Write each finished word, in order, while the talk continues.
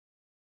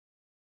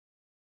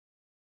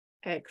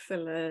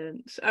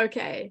Excellent.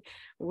 Okay,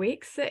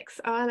 week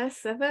 6,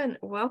 OLS-7.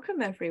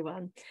 Welcome,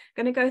 everyone. I'm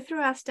going to go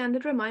through our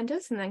standard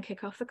reminders and then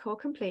kick off the call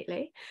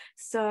completely.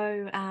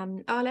 So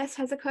OLS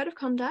has a code of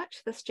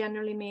conduct. This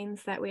generally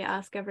means that we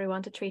ask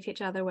everyone to treat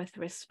each other with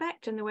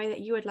respect in the way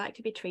that you would like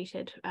to be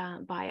treated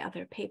by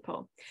other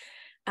people.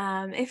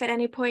 If at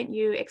any point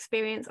you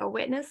experience or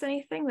witness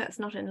anything that's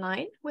not in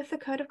line with the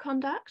code of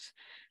conduct,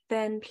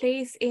 then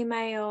please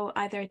email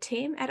either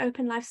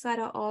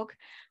team@openlifestyle.org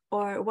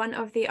or one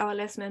of the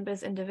OLS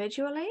members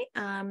individually.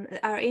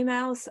 Our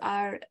emails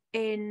are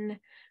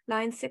in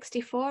line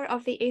 64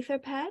 of the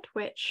Etherpad,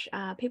 which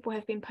people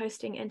have been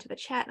posting into the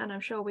chat, and I'm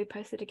sure we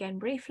posted again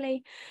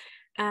briefly.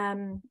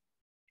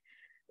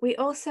 We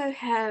also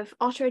have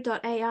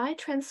otter.ai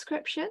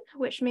transcription,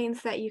 which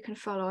means that you can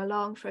follow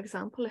along, for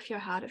example, if you're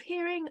hard of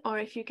hearing, or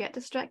if you get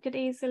distracted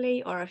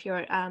easily, or if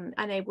you're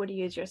unable to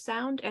use your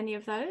sound, any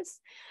of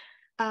those,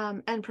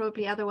 and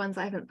probably other ones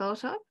I haven't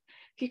thought of.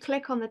 If you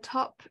click on the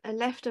top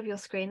left of your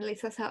screen, at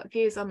least that's how it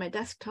views on my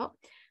desktop,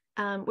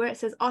 where it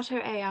says Otter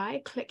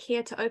AI, click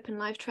here to open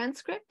live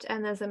transcript,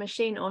 and there's a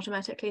machine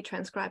automatically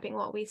transcribing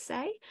what we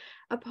say.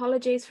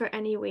 Apologies for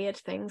any weird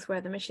things where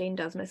the machine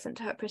does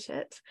misinterpret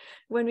it.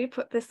 When we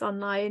put this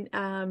online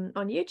on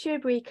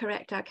YouTube, we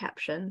correct our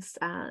captions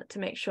to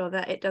make sure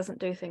that it doesn't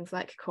do things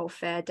like call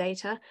fair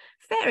data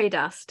fairy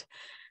dust,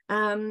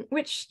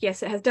 which,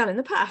 yes, it has done in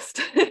the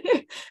past.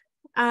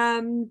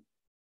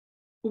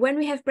 When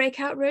we have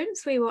breakout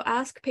rooms, we will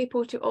ask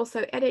people to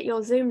also edit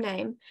your Zoom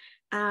name.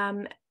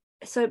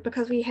 So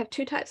because we have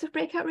two types of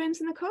breakout rooms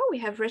in the call, we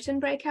have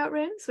written breakout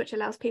rooms, which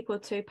allows people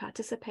to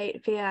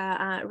participate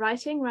via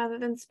writing rather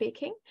than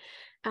speaking.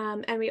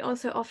 And we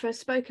also offer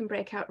spoken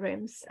breakout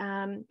rooms.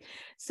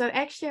 So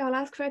actually, I'll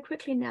ask very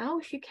quickly now,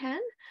 if you can,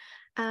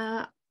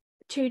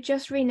 to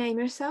just rename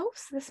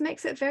yourselves. This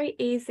makes it very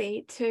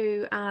easy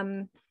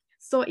to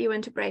sort you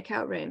into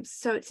breakout rooms.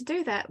 So to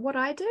do that, what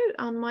I do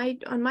on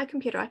my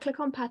computer, I click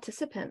on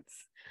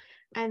participants,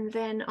 and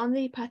then on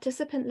the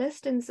participant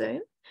list in Zoom,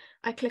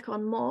 I click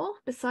on more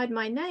beside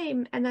my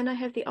name, and then I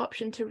have the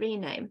option to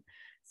rename.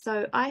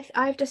 So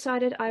I've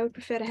decided I would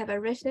prefer to have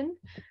a written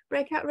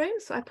breakout room,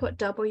 so I put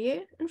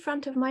W in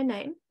front of my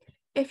name.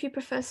 If you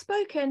prefer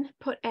spoken,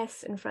 put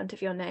S in front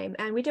of your name,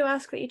 and we do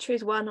ask that you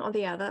choose one or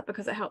the other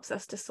because it helps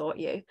us to sort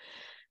you.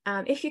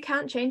 If you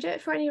can't change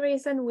it for any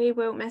reason, we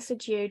will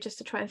message you just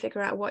to try and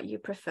figure out what you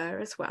prefer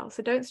as well.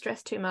 So don't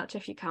stress too much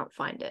if you can't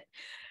find it.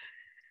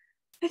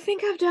 I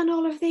think I've done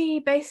all of the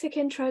basic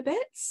intro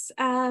bits.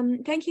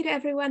 Thank you to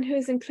everyone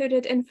who's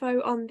included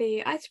info on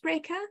the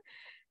Icebreaker.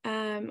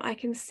 I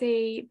can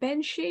see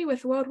Benshi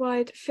with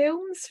worldwide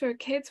films for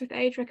kids with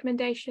age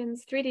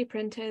recommendations, 3D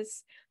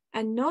printers,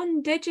 a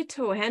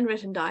non-digital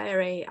handwritten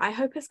diary. I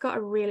hope it's got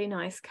a really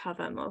nice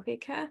cover,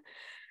 Morvika.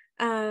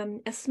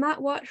 A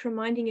smartwatch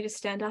reminding you to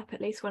stand up at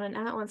least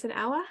once an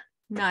hour.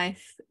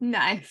 Nice.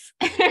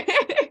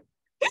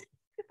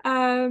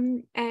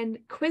 And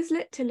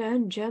Quizlet to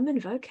learn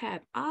German vocab.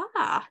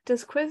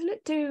 Does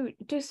Quizlet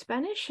do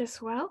Spanish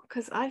as well?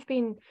 Because I've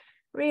been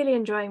really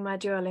enjoying my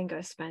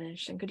Duolingo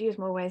Spanish and could use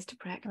more ways to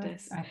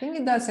practice. I think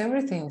it does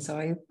everything,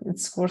 so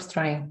it's worth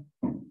trying.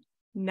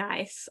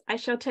 Nice. I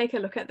shall take a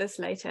look at this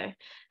later.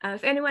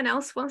 If anyone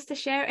else wants to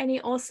share any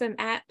awesome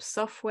apps,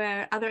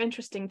 software, other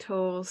interesting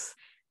tools,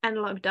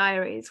 analog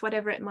diaries,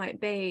 whatever it might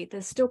be,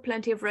 there's still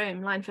plenty of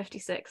room, line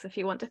 56, if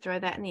you want to throw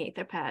that in the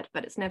Etherpad,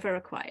 but it's never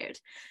required.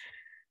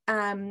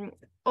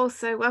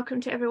 Also,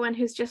 welcome to everyone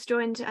who's just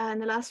joined in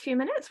the last few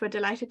minutes. We're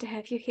delighted to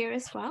have you here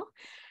as well.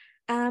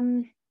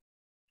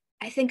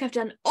 I think I've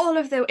done all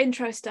of the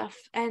intro stuff,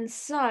 and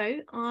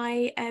so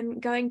I am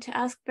going to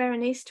ask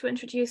Berenice to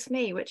introduce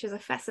me, which is a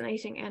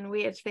fascinating and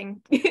weird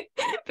thing.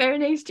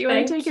 Berenice, do you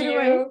want to take it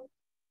away?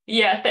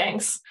 Yeah,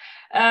 thanks.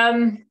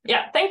 Thank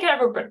you,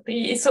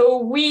 everybody. So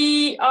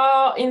we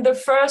are in the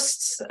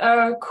first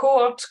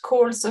cohort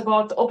calls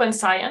about open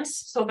science.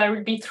 So there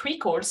will be 3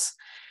 calls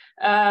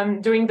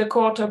during the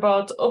cohort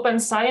about open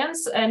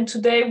science. And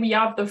today we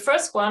have the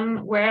first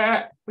one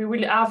where we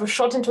will have a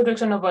short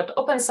introduction about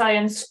open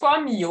science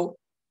from Yo.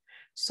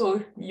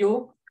 So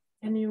Yo,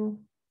 can you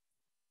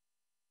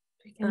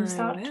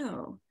start? I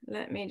will.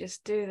 Let me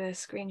just do the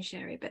screen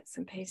share bits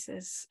and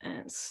pieces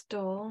and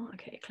stall.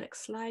 Okay, click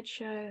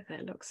slideshow.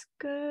 That looks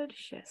good.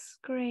 Share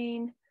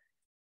screen.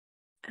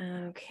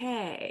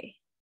 Okay.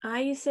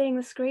 Are you seeing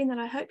the screen that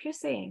I hope you're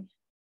seeing?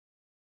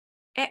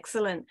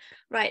 Excellent.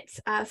 Right.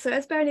 So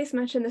as Berenice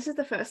mentioned, this is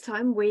the first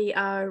time we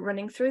are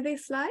running through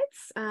these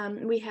slides.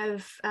 We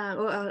have,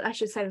 well, I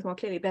should say this more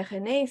clearly,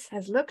 Berenice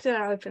has looked at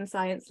our open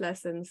science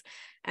lessons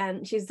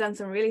and she's done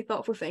some really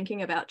thoughtful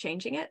thinking about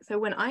changing it. So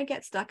when I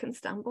get stuck and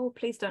stumble,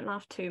 please don't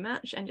laugh too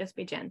much and just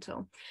be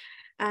gentle.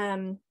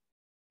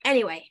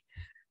 Anyway,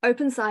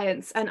 open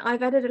science. And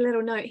I've added a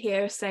little note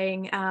here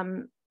saying,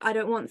 I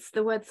don't want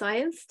the word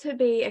science to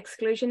be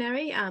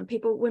exclusionary.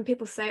 When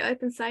people say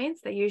open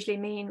science, they usually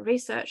mean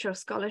research or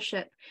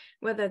scholarship,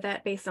 whether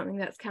that be something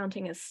that's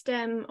counting as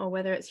STEM or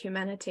whether it's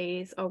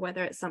humanities or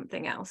whether it's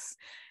something else.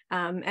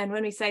 And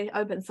when we say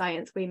open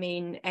science, we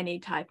mean any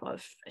type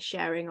of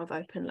sharing of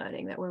open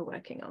learning that we're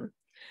working on.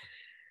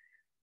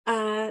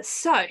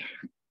 So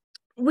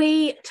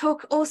we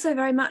talk also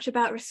very much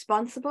about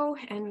responsible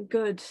and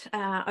good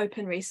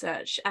open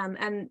research.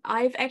 And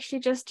I've actually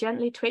just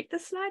gently tweaked the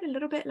slide a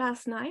little bit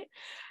last night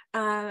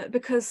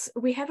because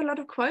we have a lot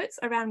of quotes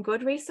around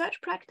good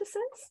research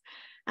practices.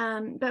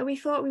 But we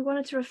thought we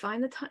wanted to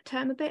refine the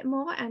term a bit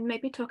more and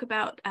maybe talk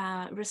about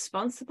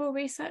responsible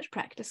research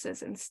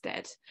practices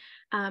instead,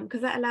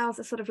 because that allows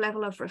a sort of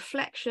level of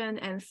reflection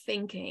and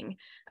thinking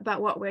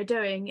about what we're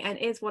doing and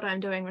is what I'm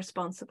doing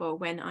responsible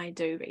when I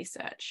do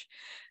research.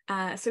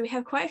 So we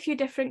have quite a few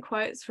different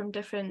quotes from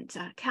different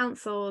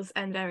councils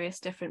and various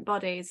different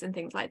bodies and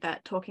things like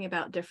that, talking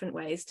about different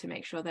ways to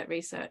make sure that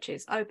research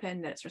is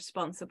open, that it's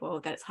responsible,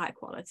 that it's high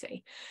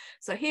quality.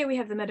 So here we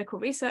have the Medical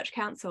Research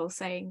Council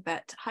saying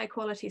that high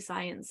quality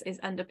science is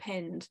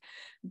underpinned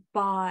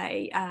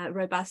by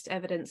robust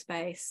evidence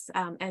base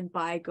and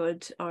by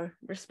good or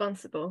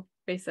responsible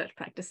research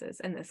practices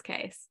in this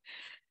case.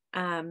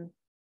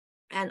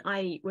 And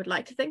I would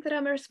like to think that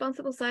I'm a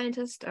responsible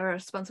scientist or a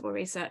responsible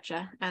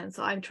researcher. And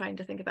so I'm trying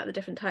to think about the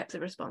different types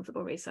of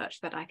responsible research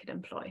that I could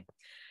employ.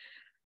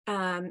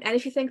 And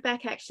if you think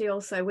back, actually,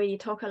 also, we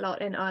talk a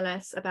lot in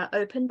OLS about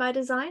open by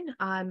design.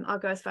 I'll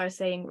go as far as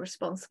saying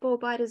responsible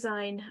by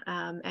design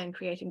and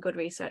creating good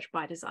research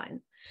by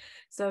design.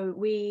 So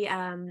we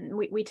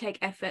take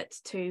effort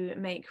to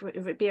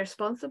be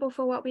responsible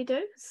for what we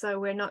do. So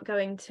we're not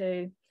going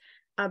to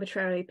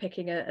arbitrarily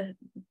picking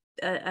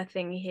a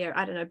thing here,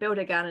 I don't know, build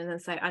a gun and then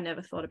say, I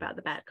never thought about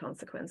the bad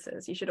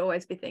consequences. You should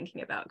always be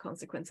thinking about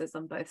consequences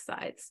on both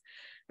sides.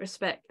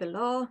 Respect the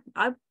law.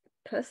 I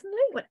personally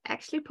would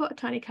actually put a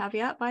tiny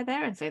caveat by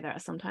there and say there are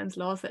sometimes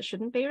laws that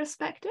shouldn't be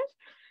respected,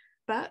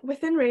 but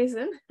within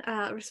reason,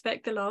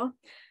 respect the law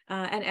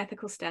and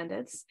ethical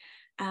standards.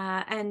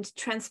 And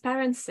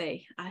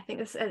transparency. I think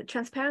this,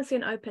 transparency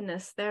and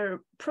openness,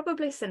 they're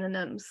probably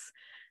synonyms.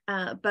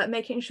 But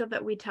making sure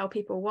that we tell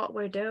people what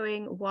we're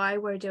doing, why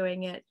we're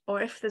doing it,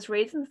 or if there's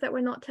reasons that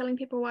we're not telling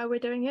people why we're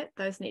doing it,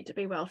 those need to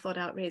be well thought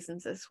out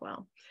reasons as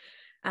well.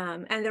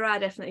 And there are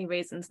definitely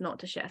reasons not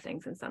to share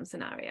things in some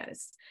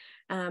scenarios.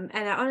 And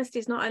our honesty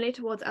is not only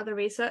towards other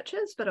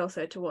researchers, but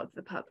also towards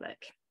the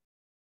public.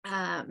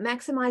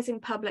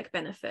 Maximizing public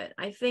benefit.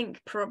 I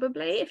think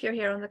probably if you're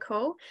here on the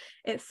call,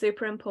 it's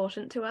super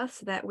important to us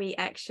that we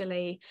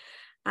actually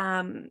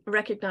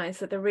recognize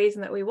that the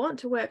reason that we want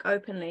to work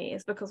openly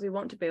is because we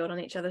want to build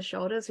on each other's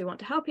shoulders, we want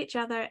to help each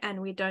other,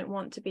 and we don't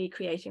want to be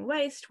creating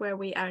waste where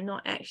we are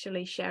not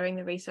actually sharing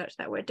the research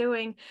that we're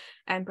doing,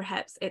 and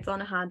perhaps it's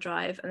on a hard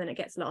drive and then it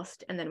gets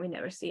lost and then we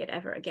never see it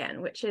ever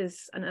again, which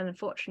is an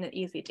unfortunate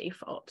easy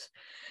default.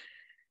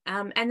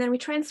 And then we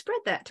try and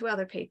spread that to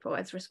other people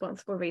as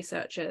responsible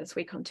researchers.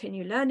 We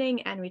continue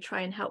learning and we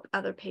try and help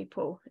other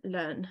people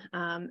learn,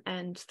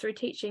 and through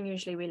teaching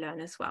usually we learn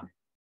as well.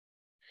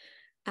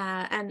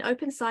 And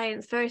open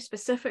science very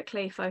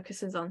specifically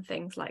focuses on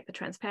things like the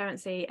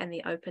transparency and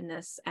the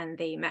openness and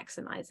the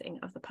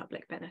maximizing of the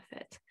public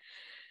benefit.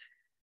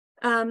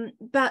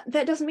 But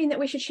that doesn't mean that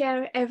we should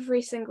share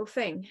every single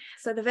thing.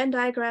 So the Venn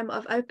diagram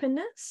of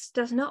openness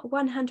does not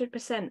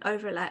 100%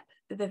 overlap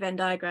the Venn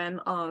diagram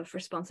of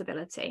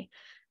responsibility.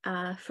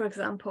 For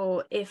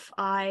example, if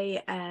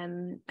I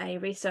am a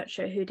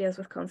researcher who deals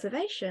with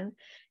conservation,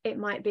 it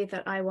might be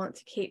that I want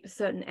to keep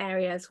certain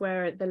areas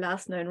where the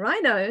last known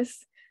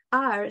rhinos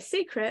are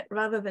secret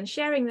rather than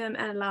sharing them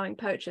and allowing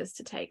poachers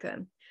to take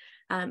them.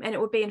 And it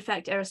would be in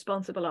fact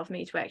irresponsible of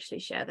me to actually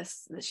share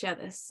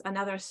this.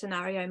 Another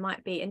scenario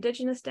might be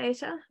Indigenous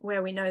data,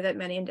 where we know that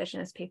many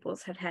Indigenous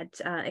peoples have had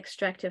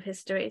extractive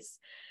histories,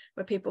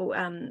 where people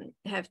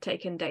have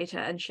taken data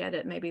and shared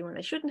it maybe when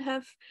they shouldn't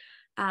have.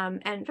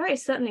 And very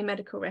certainly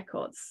medical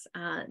records.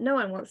 No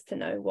one wants to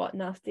know what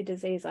nasty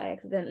disease I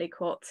accidentally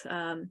caught,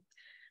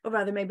 or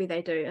rather maybe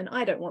they do, and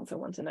I don't want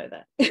someone to know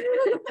that.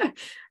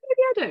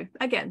 Maybe I do,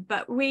 again,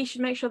 but we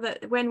should make sure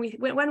that when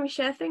we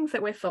share things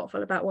that we're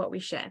thoughtful about what we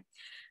share.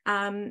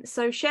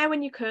 So share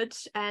when you could,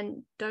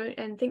 and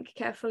think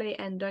carefully,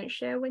 and don't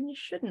share when you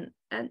shouldn't.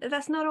 And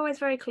that's not always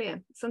very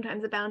clear.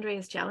 Sometimes the boundary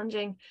is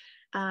challenging,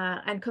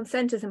 and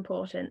consent is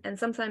important. And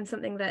sometimes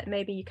something that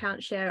maybe you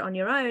can't share on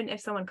your own,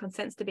 if someone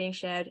consents to being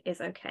shared, is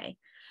okay.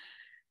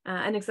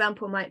 An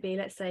example might be,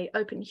 let's say,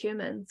 open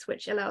humans,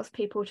 which allows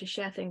people to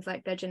share things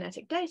like their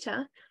genetic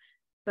data,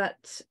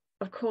 but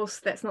of course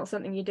that's not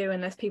something you do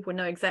unless people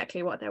know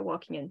exactly what they're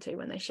walking into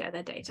when they share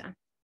their data.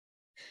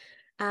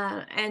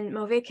 And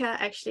Malvika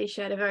actually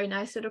shared a very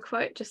nice little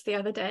quote just the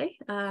other day.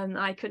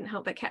 I couldn't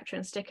help but capture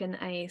and stick in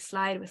a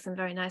slide with some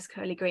very nice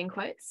curly green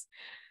quotes.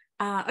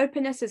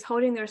 Openness is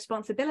holding the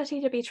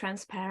responsibility to be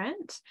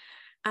transparent,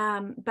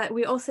 but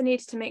we also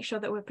need to make sure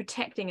that we're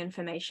protecting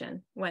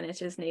information when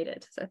it is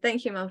needed. So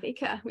thank you,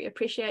 Malvika. We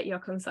appreciate your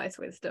concise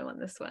wisdom on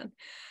this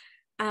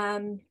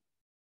one.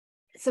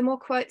 Some more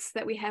quotes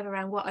that we have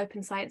around what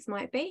open science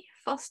might be.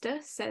 Foster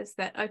says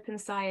that open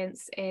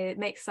science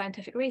makes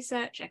scientific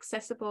research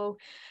accessible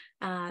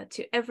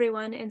to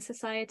everyone in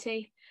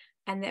society,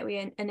 and that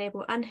we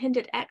enable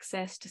unhindered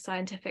access to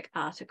scientific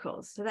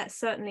articles. So that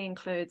certainly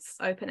includes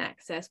open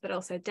access, but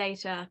also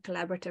data,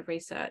 collaborative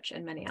research,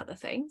 and many other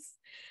things.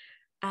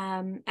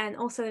 And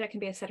also that it can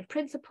be a set of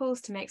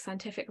principles to make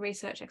scientific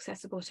research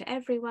accessible to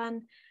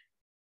everyone.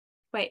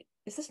 Wait,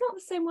 is this not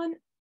the same one?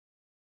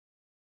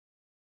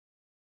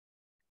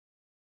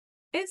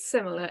 It's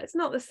similar, it's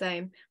not the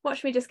same.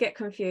 Watch me just get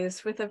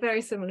confused with a very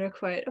similar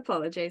quote,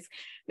 apologies.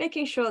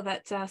 Making sure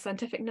that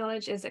scientific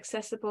knowledge is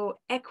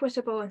accessible,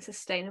 equitable, and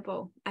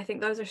sustainable. I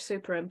think those are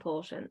super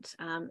important.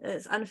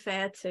 It's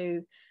unfair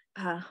to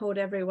hold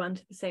everyone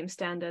to the same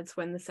standards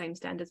when the same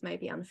standards may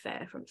be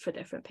unfair for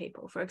different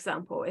people. For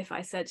example, if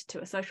I said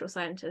to a social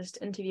scientist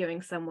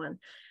interviewing someone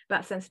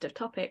about sensitive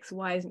topics,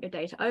 why isn't your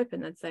data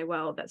open? They'd say,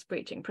 well, that's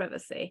breaching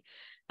privacy.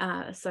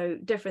 So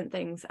different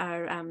things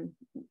are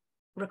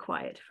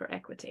required for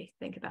equity.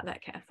 Think about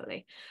that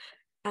carefully.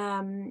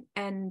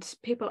 And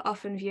people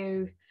often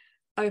view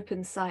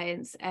open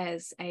science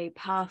as a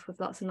path with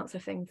lots and lots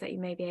of things that you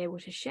may be able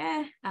to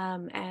share.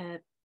 I'm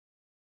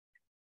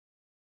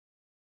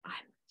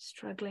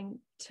struggling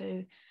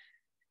to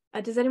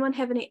does anyone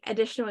have any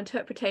additional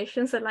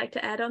interpretations they'd like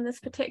to add on this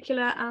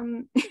particular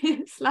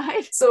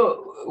slide?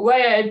 So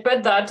why I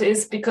put that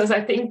is because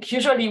I think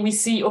usually we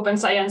see open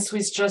science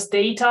with just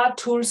data,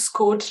 tools,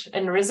 code,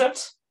 and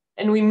results.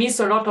 And we miss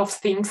a lot of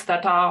things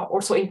that are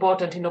also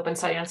important in open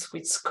science,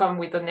 which come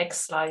with the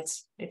next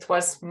slides. It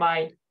was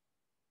my...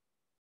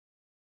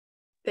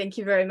 Thank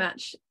you very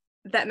much.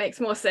 That makes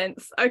more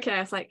sense. Okay,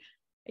 I was like,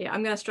 yeah,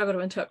 I'm going to struggle to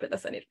interpret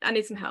this. I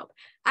need some help.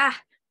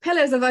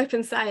 Pillars of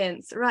open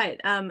science. Right.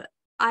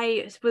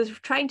 I was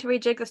trying to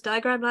rejig this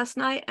diagram last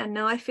night, and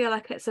now I feel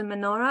like it's a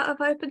menorah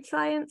of open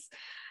science.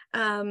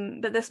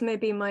 But this may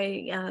be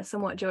my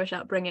somewhat Jewish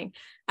upbringing.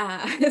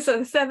 So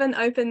the 7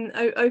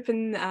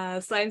 open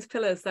science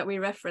pillars that we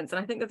reference, and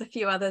I think there's a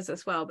few others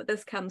as well, but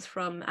this comes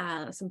from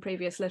some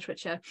previous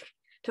literature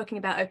talking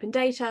about open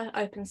data,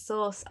 open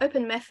source,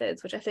 open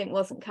methods, which I think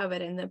wasn't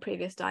covered in the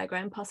previous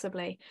diagram,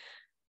 possibly.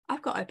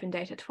 I've got open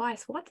data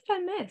twice. What did I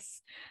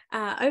miss?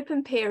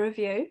 Open peer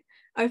review,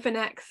 open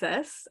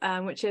access,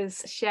 which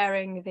is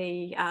sharing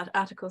the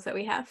articles that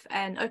we have,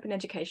 and open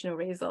educational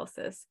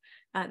resources.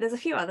 There's a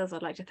few others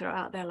I'd like to throw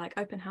out there, like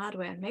open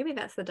hardware. Maybe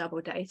that's the double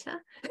data.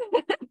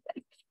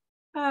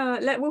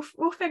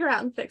 We'll figure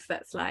out and fix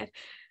that slide.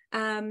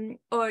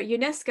 Or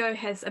UNESCO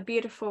has a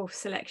beautiful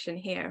selection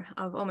here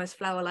of almost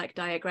flower-like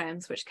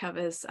diagrams, which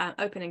covers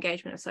open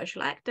engagement of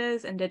social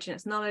actors,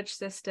 indigenous knowledge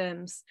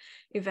systems,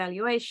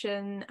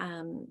 evaluation,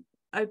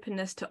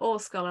 openness to all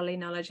scholarly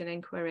knowledge and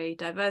inquiry,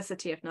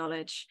 diversity of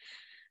knowledge.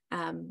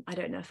 I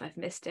don't know if I've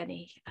missed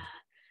any.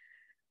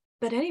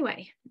 But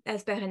anyway,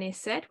 as Berenice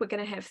said, we're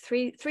going to have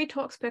three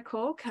talks per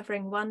call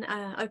covering one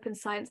open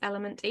science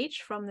element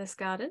each from this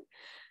garden.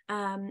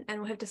 And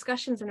we'll have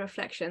discussions and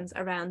reflections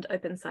around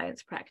open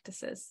science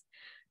practices.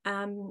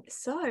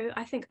 So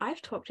I think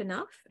I've talked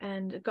enough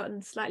and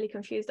gotten slightly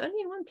confused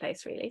only in one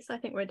place, really. So I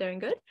think we're doing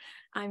good.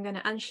 I'm going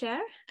to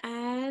unshare,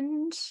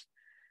 and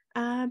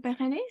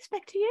Berenice,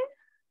 back to you.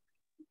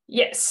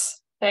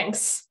 Yes,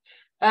 thanks.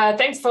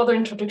 Thanks for the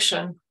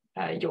introduction,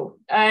 Jo.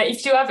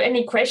 If you have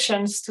any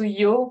questions to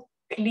Jo,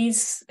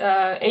 please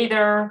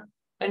either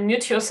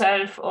unmute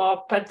yourself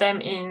or put them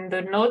in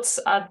the notes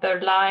at the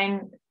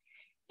line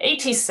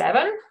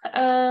 87.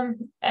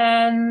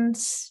 And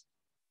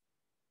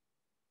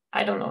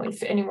I don't know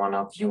if any one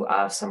of you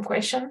have some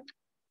question.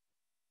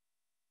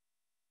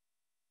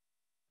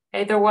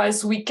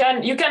 Otherwise, you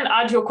can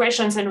add your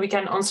questions and we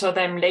can answer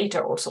them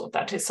later also.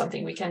 That is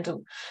something we can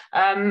do.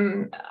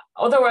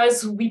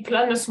 Otherwise, we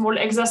plan a small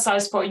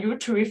exercise for you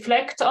to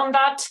reflect on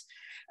that.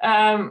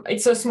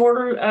 It's a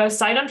small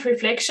silent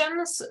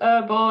reflections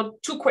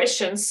about 2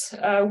 questions.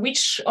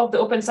 Which of the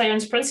open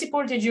science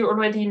principle did you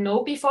already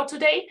know before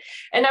today?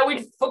 And I will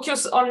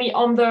focus only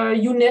on the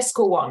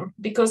UNESCO one,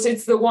 because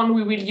it's the one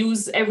we will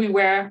use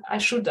everywhere. I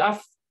should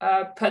have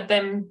put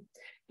them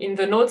in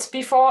the notes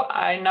before.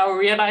 I now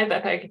realize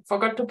that I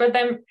forgot to put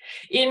them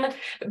in,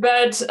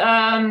 but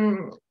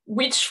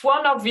which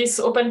one of these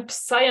open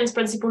science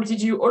principles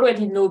did you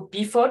already know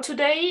before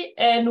today?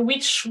 And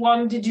which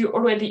one did you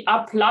already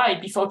apply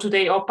before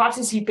today or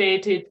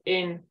participated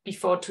in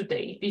before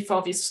today,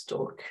 before this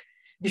talk,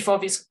 before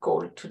this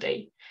call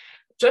today?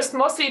 Just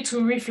mostly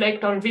to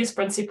reflect on this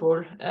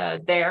principle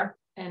there,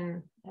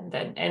 and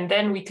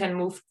then we can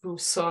move to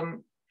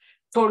some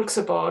talks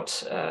about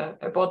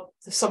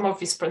some of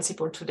these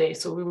principles today.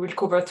 So we will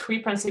cover 3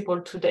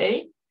 principles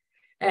today,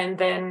 and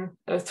then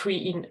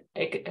 3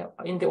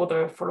 in the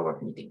other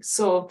follow-up meetings.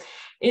 So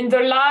in the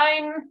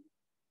line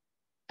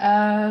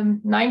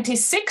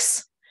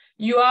 96,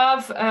 you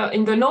have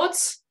in the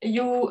notes,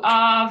 you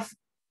have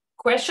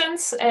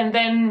questions, and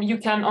then you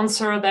can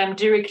answer them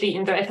directly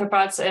in the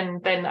Etherpads,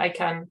 and then I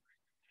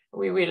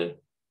will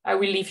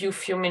leave you a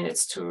few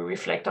minutes to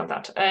reflect on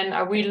that. And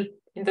I will,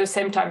 in the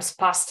same time,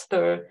 pass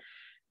the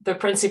the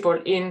principle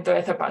in the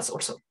Etherpath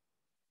also.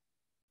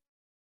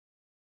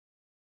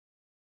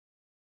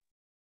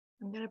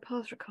 I'm going to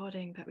pause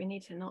recording, but we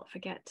need to not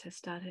forget to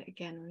start it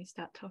again when we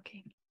start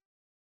talking.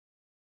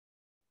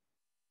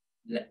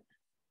 Do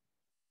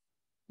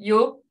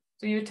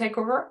you take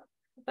over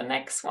the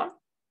next one?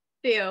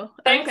 Deal.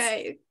 Thanks.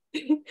 Okay.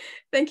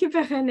 Thank you,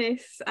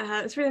 Berenice.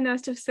 It's really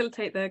nice to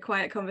facilitate the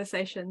quiet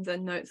conversations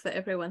and notes that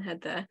everyone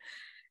had there.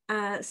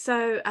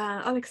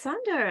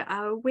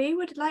 Olexandr, we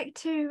would like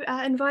to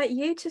invite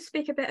you to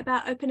speak a bit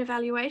about open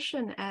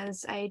evaluation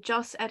as a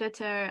JOS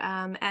editor,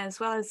 as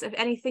well as if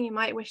anything you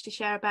might wish to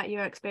share about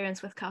your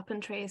experience with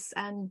Carpentries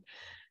and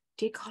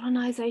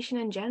decolonization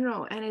in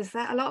general. And is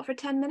that a lot for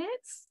 10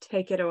 minutes?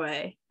 Take it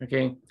away.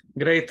 Okay,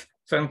 great.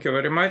 Thank you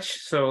very much.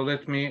 So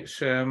let me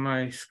share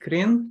my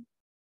screen.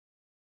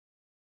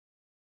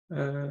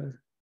 I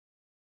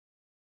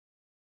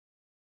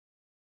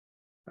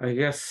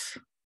guess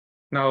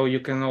now you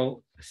can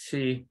all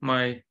see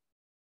my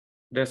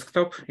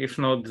desktop. If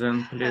not,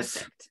 then please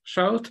Perfect.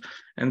 shout.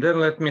 And then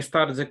let me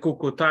start the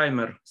cuckoo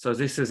timer. So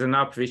this is an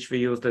app which we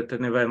used at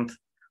an event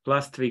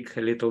last week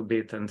a little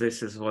bit, and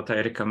this is what I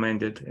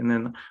recommended in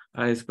an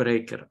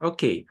icebreaker.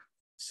 Okay,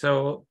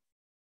 so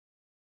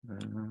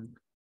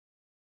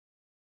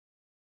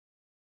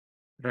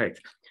right.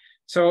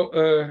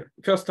 So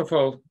first of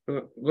all,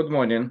 good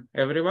morning,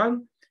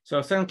 everyone.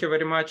 So thank you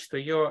very much to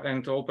you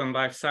and to Open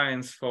Life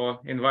Science for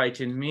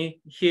inviting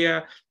me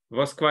here. It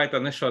was quite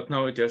on a short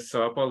notice,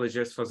 so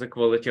apologies for the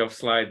quality of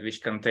slide,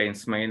 which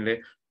contains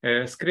mainly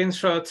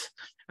screenshots.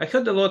 I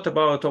heard a lot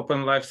about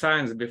Open Life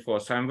Science before,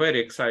 so I'm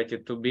very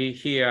excited to be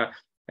here.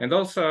 And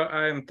also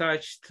I'm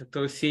touched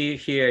to see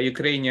here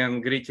Ukrainian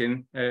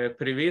greeting,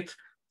 Привіт,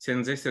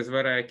 since this is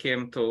where I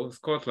came to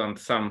Scotland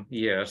some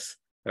years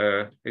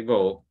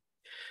ago.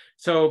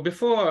 So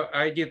before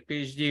I did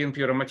PhD in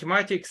pure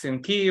mathematics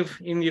in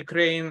Kyiv, in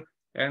Ukraine,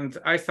 and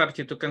I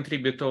started to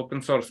contribute to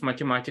open source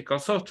mathematical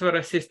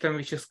software system,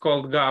 which is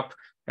called GAP.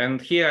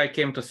 And here I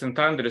came to St.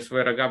 Andrews,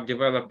 where GAP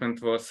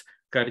development was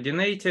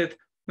coordinated.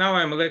 Now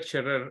I'm a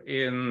lecturer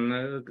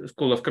in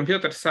School of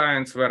Computer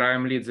Science, where I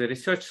lead the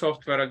research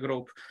software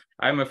group.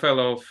 I'm a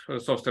fellow of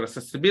Software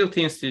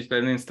Accessibility Institute,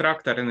 an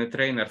instructor and a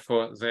trainer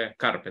for the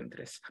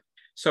Carpentries.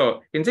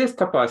 So in this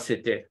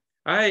capacity,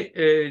 I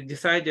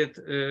decided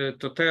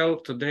to tell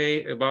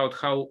today about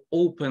how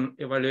open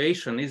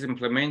evaluation is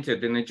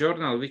implemented in a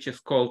journal which is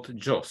called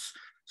JOS.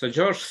 So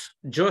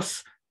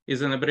JOS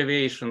is an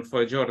abbreviation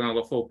for Journal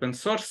of Open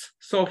Source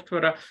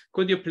Software.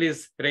 Could you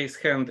please raise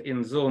hand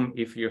in Zoom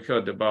if you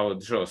heard about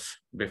JOS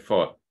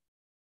before?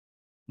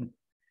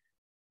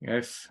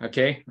 Yes,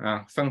 okay,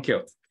 thank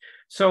you.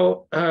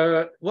 So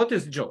what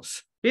is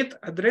JOS? It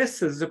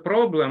addresses the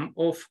problem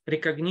of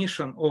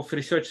recognition of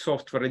research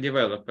software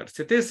developers.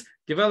 It is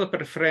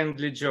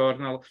developer-friendly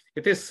journal,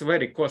 it is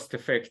very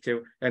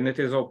cost-effective, and it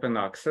is open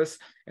access,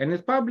 and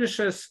it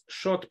publishes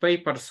short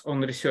papers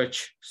on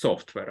research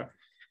software.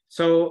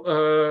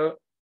 So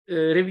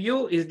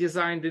review is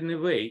designed in a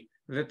way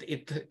that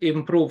it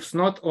improves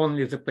not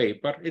only the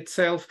paper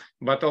itself,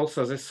 but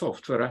also the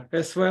software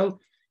as well.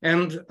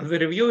 And the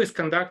review is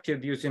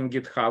conducted using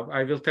GitHub.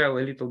 I will tell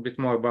a little bit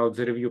more about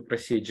the review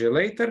procedure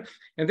later.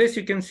 And as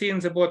you can see in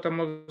the bottom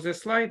of the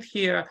slide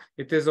here,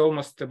 it is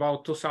almost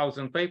about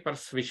 2,000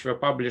 papers which were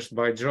published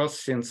by JOS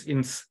since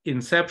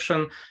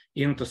inception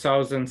in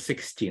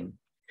 2016.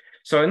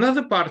 So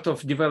another part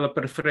of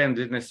developer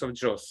friendliness of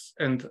JOS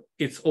and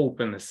its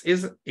openness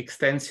is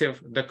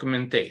extensive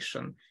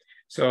documentation.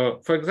 So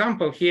for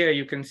example, here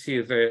you can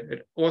see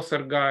the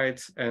author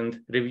guides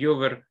and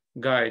reviewer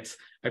guides.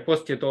 I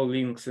posted all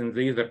links in the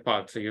either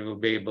part, so you will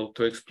be able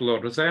to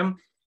explore them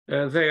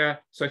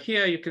there. So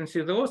here you can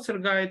see the author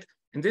guide,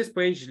 and this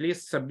page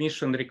lists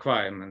submission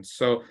requirements.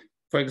 So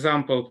for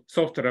example,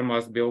 software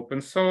must be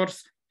open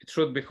source. It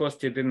should be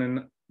hosted in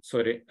an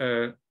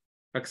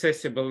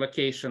accessible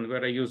location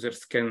where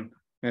users can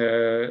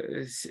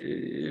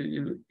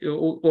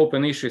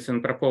open issues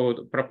and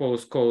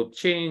propose code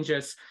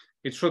changes.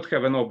 It should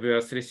have an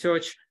obvious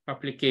research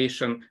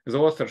application. The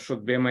author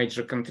should be a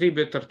major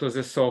contributor to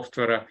the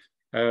software.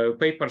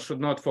 Paper should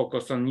not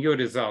focus on new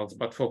results,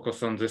 but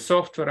focus on the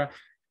software.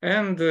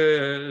 And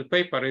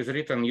paper is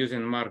written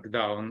using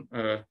Markdown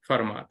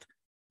format.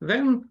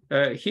 Then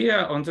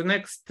here on the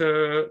next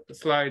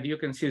slide, you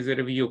can see the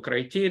review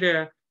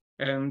criteria,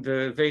 and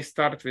they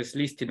start with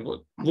listing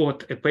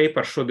what a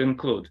paper should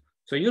include.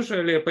 So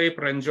usually a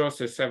paper in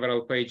JOS is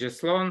several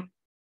pages long,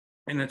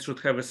 and it should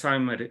have a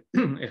summary,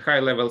 a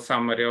high-level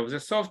summary of the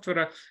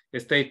software, a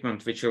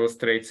statement which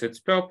illustrates its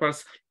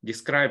purpose,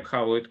 describe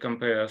how it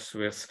compares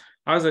with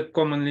other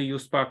commonly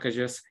used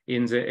packages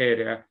in the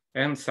area,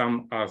 and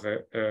some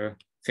other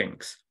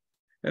things.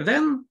 And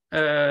then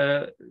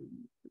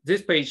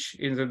this page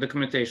in the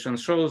documentation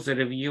shows the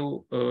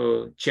review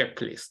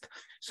checklist.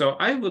 So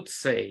I would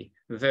say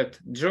that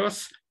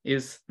JOS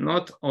is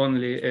not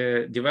only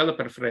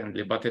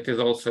developer-friendly, but it is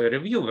also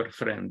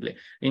reviewer-friendly.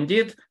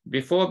 Indeed,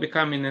 before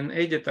becoming an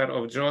editor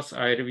of JOS,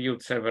 I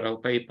reviewed several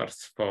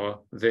papers for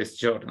this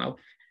journal.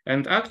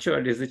 And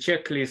actually, the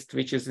checklist,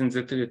 which is in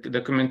the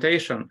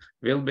documentation,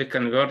 will be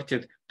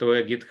converted to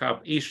a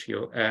GitHub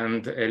issue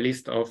and a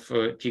list of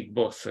tick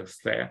boxes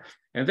there.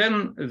 And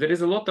then there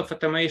is a lot of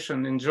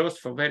automation in JAWS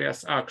for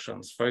various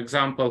actions. For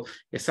example,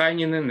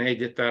 assigning an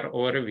editor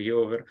or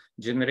reviewer,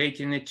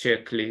 generating a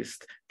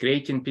checklist,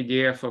 creating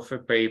PDF of a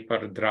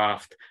paper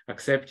draft,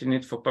 accepting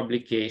it for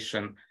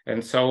publication,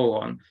 and so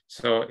on.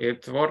 So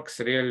it works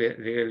really,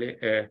 really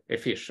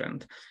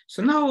efficient.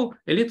 So now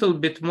a little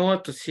bit more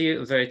to see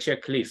the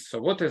checklist. So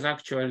what is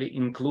actually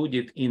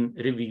included in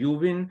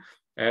reviewing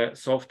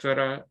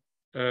software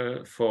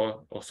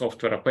or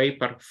software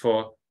paper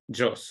for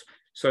JAWS.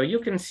 So you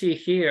can see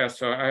here,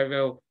 so I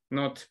will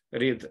not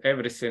read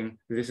everything.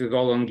 This is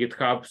all on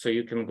GitHub, so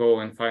you can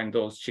go and find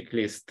those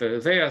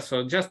checklists there.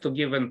 So just to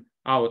give an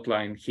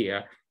outline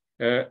here,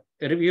 a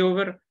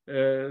reviewer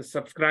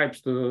subscribes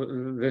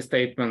to the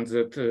statement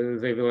that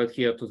they will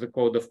adhere to the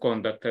code of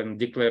conduct and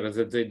declare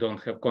that they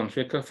don't have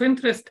conflict of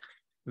interest.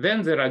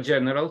 Then there are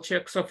general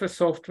checks of a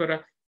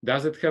software.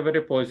 Does it have a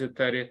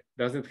repository?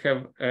 Does it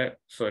have a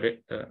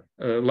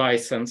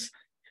license?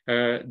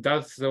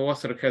 Does the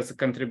author has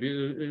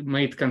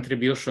made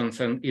contributions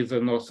and is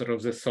an author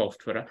of the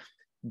software?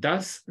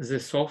 Does the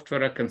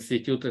software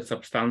constitute a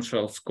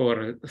substantial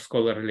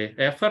scholarly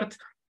effort?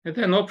 And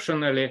then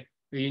optionally,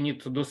 you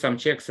need to do some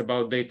checks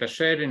about data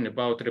sharing,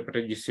 about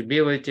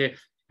reproducibility,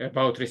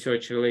 about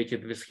research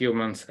related with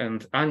humans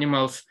and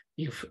animals,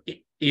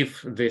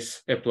 if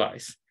this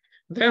applies.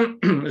 Then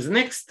the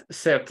next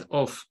set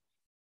of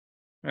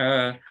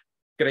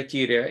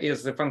criteria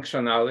is the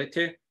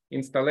functionality,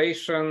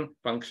 installation,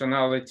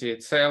 functionality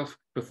itself,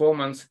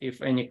 performance,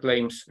 if any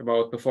claims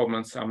about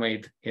performance are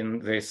made in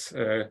this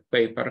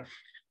paper.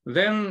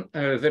 Then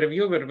the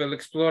reviewer will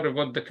explore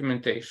what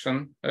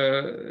documentation,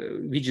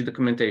 which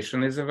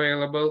documentation is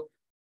available.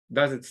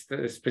 Does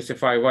it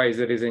specify why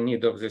there is a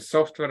need of this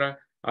software?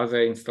 Are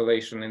there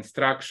installation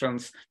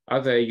instructions? Are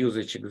there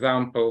usage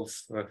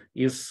examples?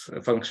 Is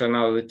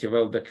functionality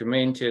well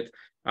documented?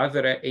 Are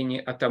there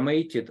any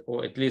automated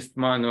or at least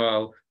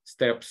manual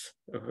steps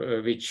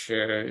which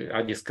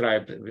are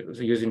described,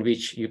 using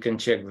which you can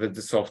check that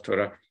the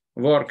software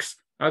works?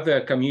 Are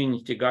there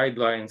community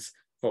guidelines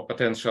for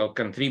potential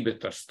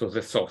contributors to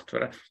the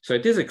software? So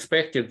it is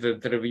expected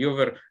that the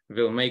reviewer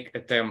will make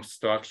attempts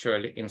to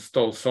actually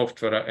install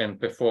software and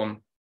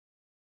perform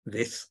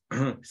these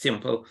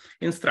simple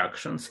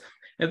instructions.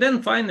 And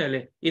then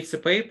finally, it's a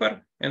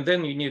paper, and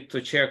then you need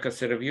to check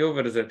as a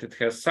reviewer that it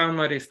has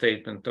summary,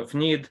 statement of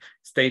need,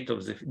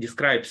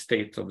 describes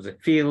state of the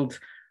field,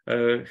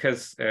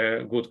 has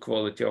good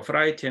quality of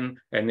writing,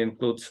 and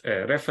includes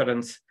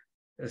references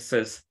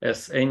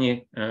as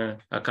any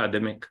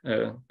academic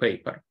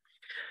paper.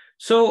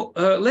 So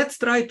let's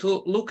try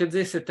to look at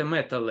this at a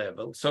meta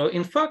level. So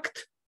in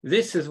fact,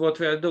 this is what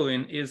we are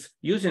doing, is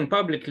using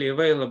publicly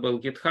available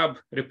GitHub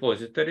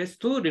repositories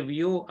to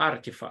review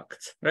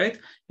artifacts, right?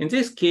 In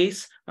this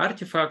case,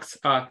 artifacts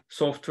are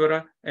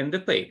software and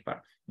the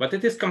paper, but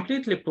it is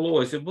completely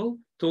plausible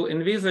to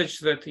envisage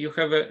that you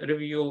have a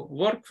review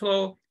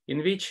workflow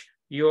in which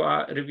you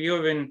are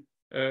reviewing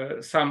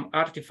some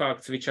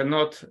artifacts which are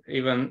not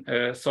even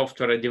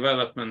software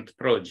development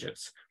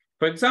projects.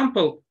 For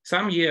example,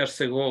 some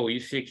years ago, you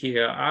see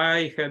here,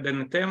 I had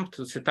an attempt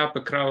to set up a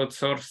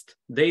crowdsourced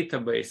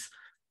database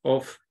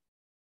of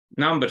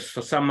numbers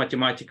for some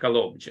mathematical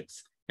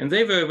objects. And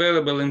they were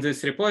available in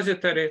this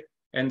repository,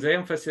 and the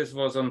emphasis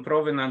was on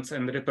provenance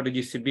and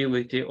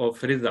reproducibility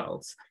of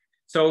results.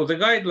 So the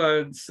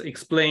guidelines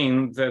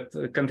explain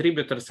that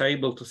contributors are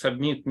able to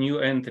submit new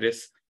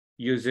entries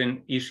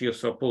using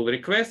issues or pull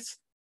requests,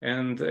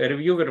 and a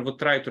reviewer would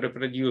try to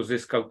reproduce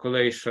these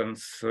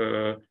calculations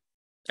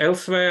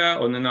elsewhere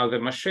on another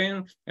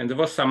machine, and there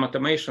was some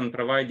automation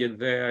provided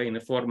there in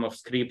the form of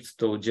scripts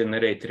to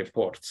generate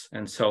reports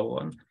and so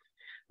on.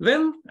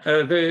 Then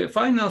the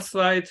final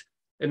slide,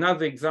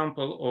 another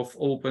example of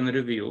open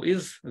review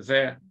is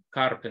the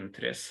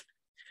Carpentries.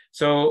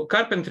 So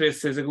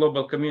Carpentries is a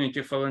global community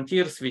of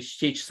volunteers which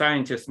teach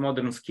scientists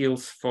modern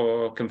skills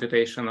for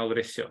computational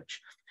research.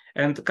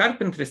 And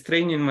Carpentries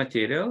training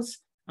materials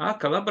are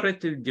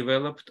collaboratively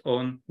developed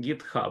on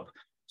GitHub.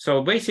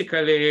 So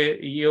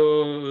basically,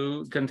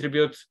 you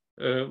contribute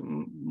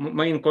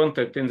main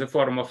content in the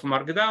form of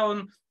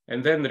Markdown,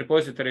 and then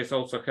repositories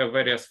also have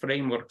various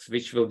frameworks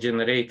which will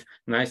generate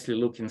nicely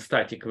looking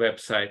static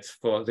websites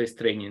for these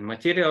training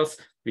materials,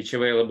 which are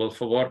available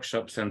for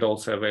workshops and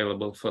also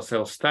available for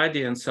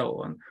self-study and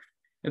so on.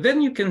 And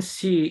then you can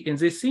see in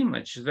this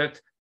image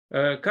that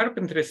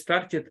Carpentries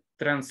started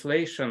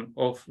translation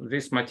of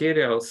these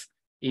materials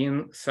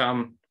in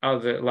some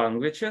other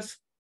languages.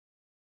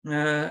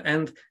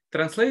 And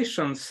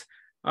translations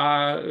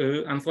are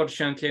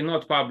unfortunately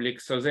not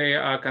public, so they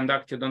are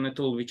conducted on a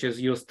tool which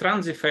is used,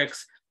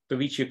 Transifex, to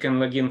which you can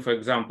log in, for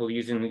example,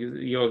 using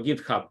your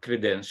GitHub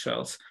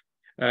credentials.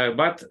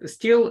 But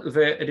still,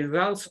 the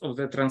results of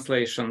the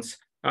translations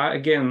are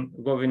again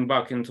going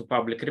back into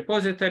public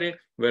repository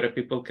where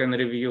people can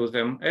review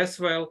them as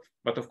well.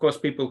 But of course,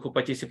 people who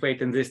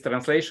participate in this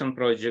translation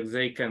project,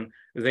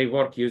 they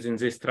work using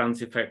this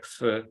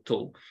Transifex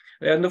tool.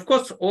 And of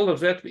course, all of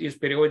that is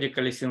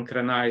periodically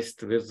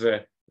synchronized with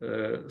the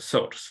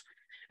source.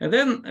 And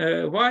then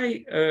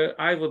why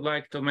I would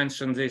like to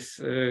mention this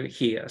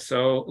here.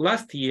 So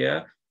last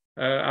year,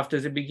 after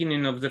the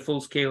beginning of the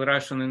full-scale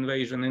Russian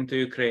invasion into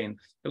Ukraine,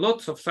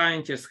 lots of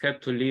scientists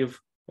had to leave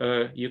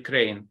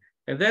Ukraine.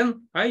 And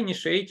then I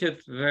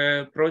initiated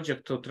the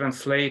project to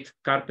translate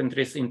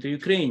Carpentries into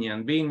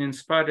Ukrainian, being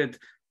inspired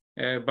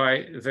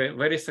by the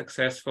very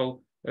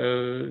successful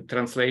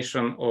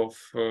translation of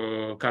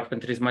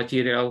Carpentries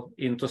material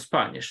into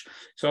Spanish.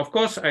 So of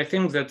course, I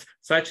think that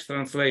such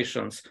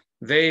translations,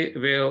 they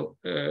will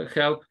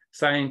help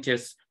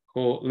scientists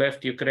who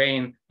left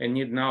Ukraine and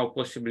need now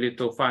possibly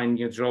to find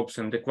new jobs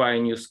and acquire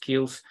new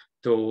skills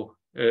to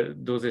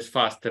do this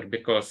faster,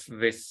 because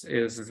this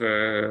is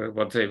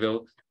what they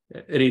will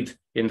read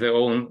in their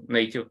own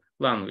native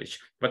language.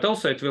 But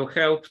also it will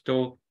help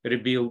to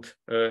rebuild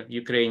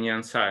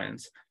Ukrainian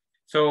science.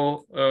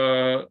 So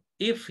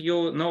if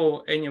you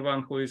know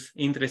anyone who is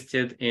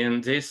interested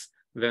in this,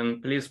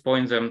 then please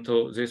point them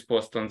to this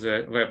post on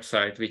the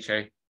website, which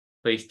I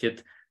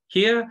pasted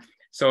here.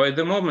 So at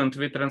the moment,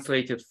 we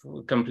translated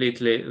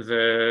completely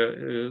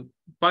the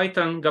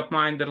Python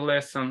Gapminder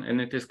lesson,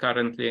 and it is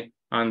currently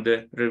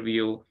under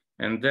review.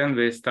 And then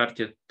we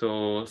started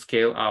to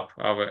scale up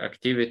our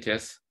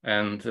activities,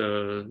 and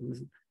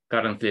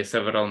currently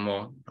several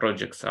more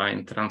projects are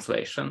in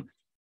translation.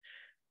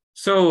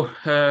 So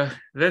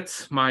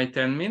that's my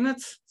 10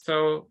 minutes.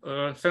 So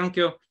thank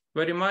you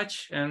very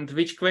much. And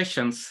which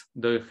questions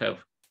do you have?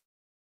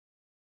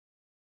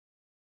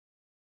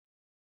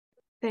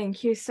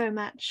 Thank you so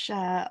much,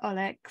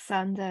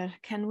 Olexandr.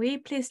 Can we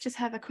please just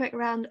have a quick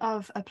round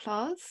of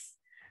applause?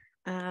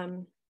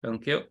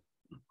 Thank you.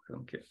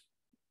 Thank you.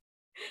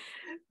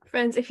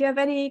 Friends, if you have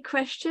any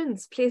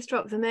questions, please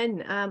drop them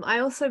in. I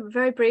also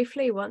very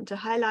briefly want to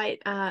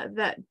highlight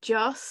that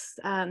JOS,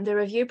 the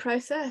review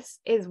process,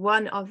 is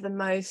one of the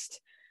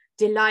most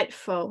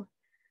delightful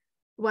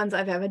ones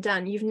I've ever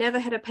done. You've never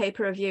had a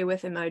paper review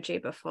with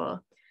emoji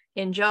before.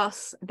 In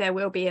JOS, there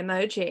will be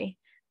emoji.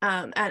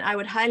 And I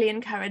would highly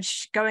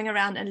encourage going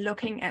around and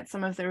looking at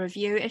some of the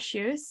review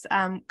issues,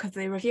 because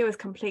the review is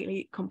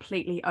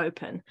completely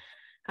open.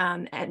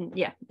 And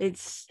yeah,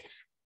 it's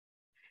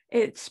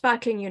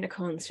sparkling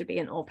unicorns should be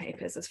in all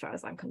papers as far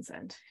as I'm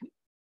concerned.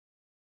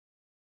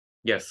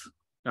 Yes,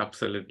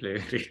 absolutely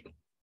agree.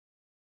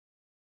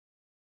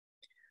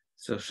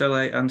 So shall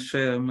I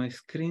unshare my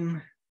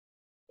screen?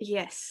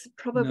 Yes,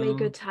 probably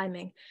good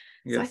timing.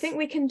 Yes. So I think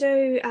we can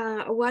do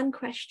one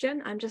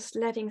question. I'm just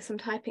letting some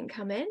typing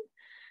come in.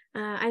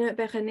 I know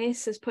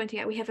Berenice is pointing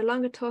out we have a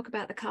longer talk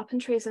about the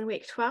Carpentries in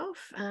week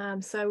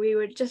 12. So we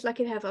were just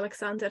lucky to have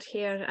Olexandr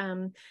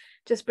here,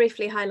 just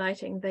briefly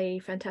highlighting the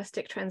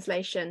fantastic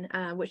translation,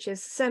 which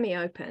is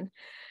semi-open.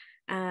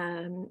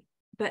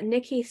 But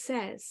Nikki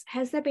says,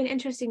 has there been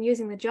interest in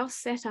using the JOS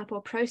setup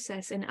or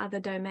process in other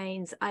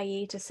domains,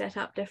 i.e. to set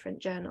up different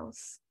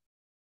journals?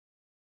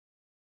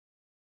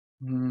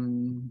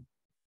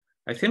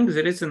 I think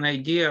there is an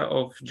idea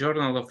of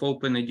Journal of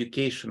Open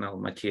Educational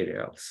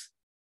Materials,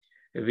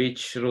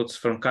 which roots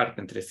from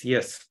Carpentries.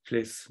 Yes,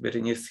 please,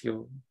 Berenice,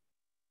 you.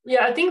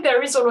 Yeah, I think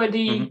there is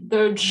already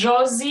the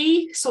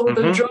JOSI, so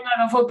the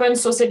Journal of Open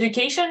Source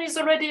Education is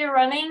already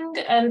running,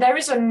 and there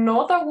is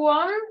another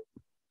one,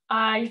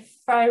 if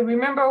I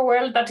remember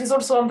well, that is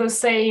also on the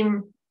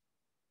same,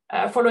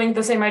 following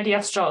the same idea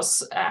as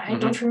JOS. I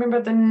don't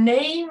remember the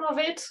name of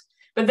it,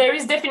 but there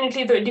is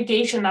definitely the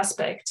education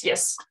aspect,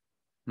 yes.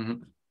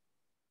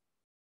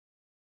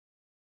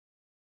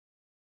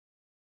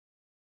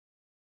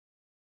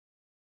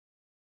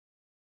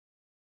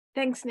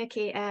 Thanks,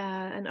 Nikki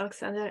and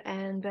Olexandr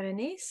and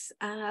Berenice.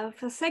 For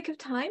the sake of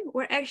time,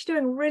 we're actually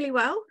doing really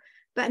well,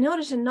 but in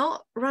order to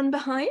not run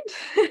behind,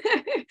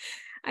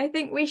 I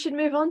think we should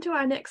move on to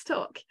our next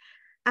talk.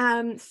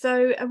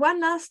 So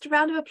one last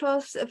round of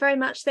applause very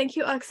much. Thank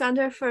you,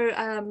 Olexandr, for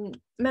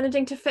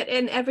managing to fit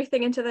in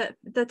everything into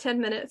the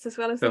 10 minutes as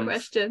well as the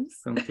questions.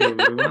 Thank you,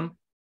 everyone.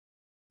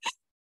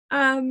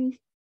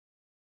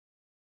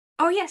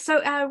 Oh yeah,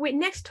 so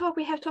next talk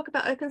we have to talk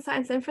about open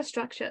science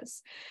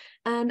infrastructures.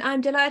 And I'm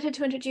delighted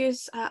to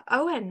introduce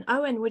Owen.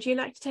 Owen, would you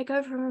like to take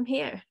over from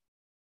here?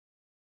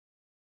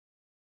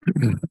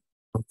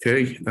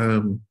 Okay.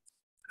 Hello,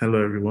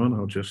 everyone.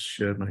 I'll just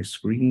share my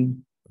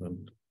screen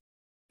and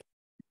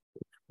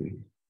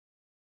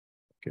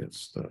get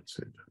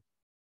started.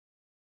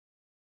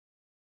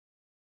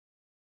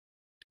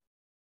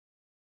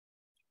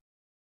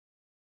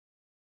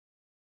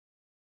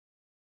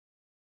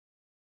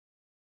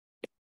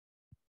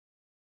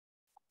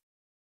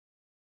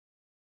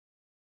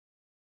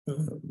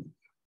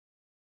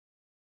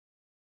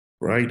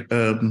 Right.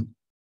 I'm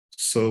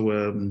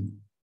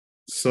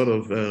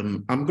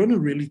going to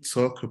really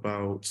talk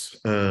about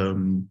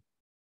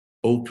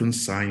open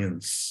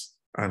science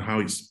and how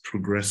it's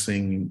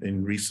progressing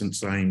in recent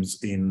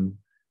times in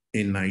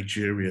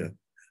Nigeria.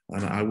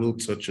 And I will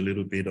touch a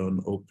little bit on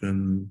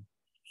open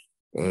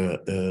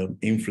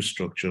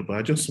infrastructure. But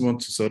I just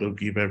want to sort of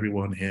give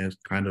everyone here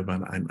kind of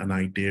an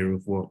idea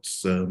of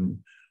what's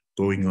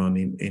going on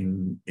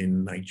in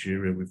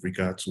Nigeria with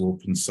regard to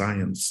open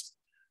science.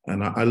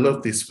 And I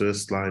love this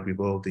first slide with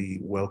all the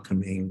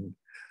welcoming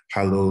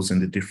hellos in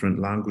the different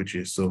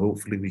languages. So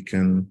hopefully we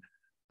can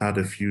add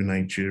a few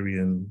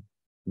Nigerian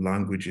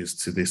languages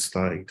to this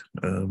slide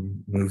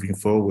moving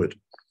forward.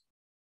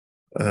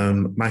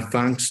 My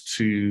thanks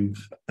to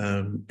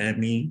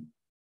Emmy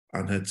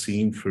and her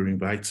team for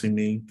inviting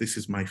me. This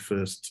is my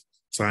first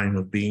time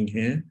of being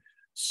here.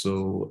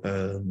 So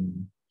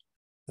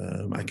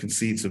I can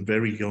see it's a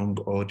very young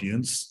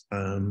audience,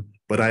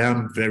 but I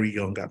am very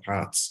young at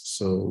heart.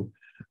 So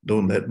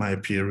don't let my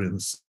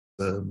appearance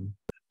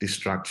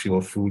distract you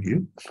or fool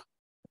you.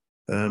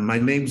 My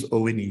name's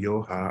Owen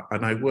Iyoha,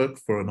 and I work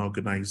for an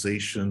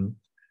organization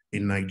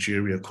in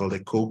Nigeria called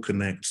the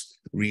Co-Connect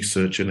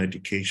Research and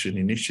Education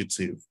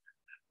Initiative.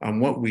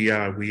 And what we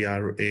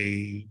are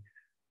a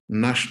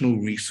national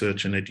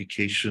research and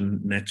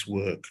education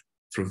network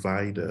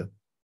provider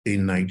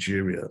in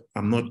Nigeria.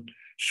 I'm not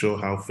sure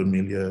how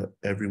familiar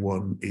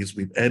everyone is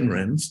with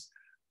NRENs,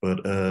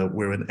 but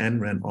we're an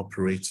NREN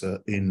operator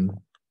in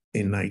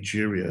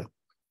Nigeria.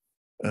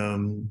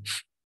 And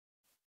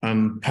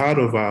part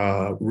of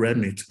our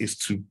remit is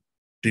to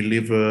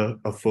deliver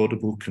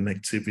affordable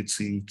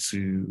connectivity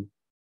to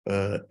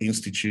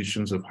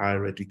institutions of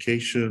higher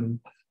education.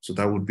 So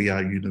that would be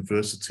our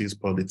universities,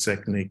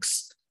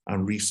 polytechnics,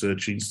 and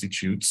research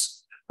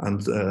institutes.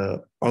 And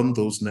on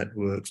those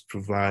networks,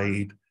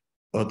 provide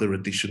other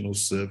additional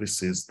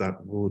services that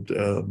would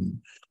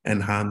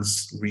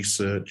enhance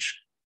research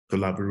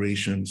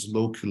collaborations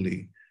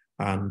locally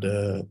and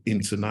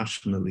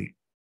internationally.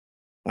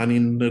 And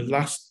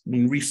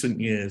in recent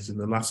years, in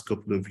the last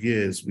couple of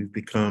years, we've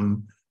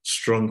become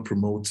strong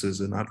promoters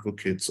and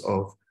advocates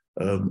of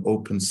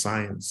open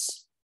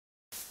science.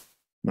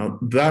 Now,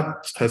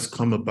 that has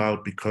come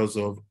about because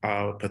of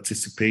our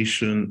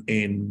participation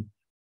in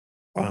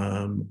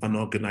an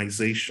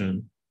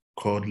organization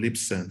called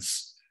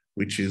LibSense,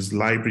 which is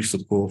Library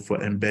Support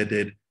for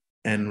Embedded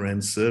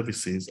NREN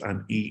Services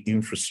and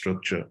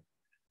E-Infrastructure.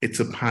 It's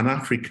a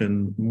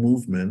Pan-African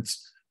movement,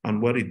 and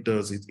what it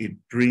does is it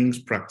brings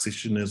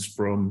practitioners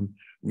from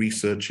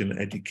research and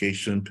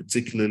education,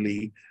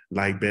 particularly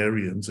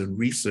librarians and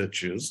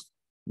researchers,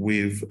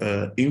 with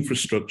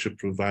infrastructure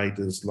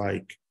providers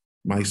like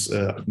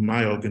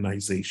my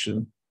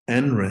organization,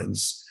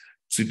 NRENs,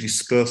 to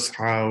discuss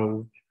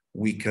how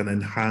we can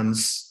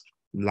enhance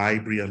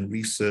library and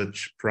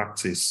research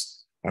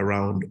practice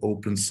around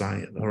open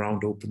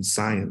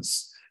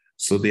science.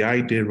 So the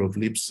idea of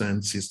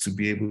LibSense is to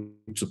be able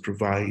to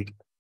provide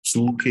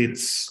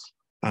toolkits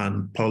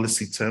and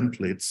policy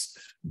templates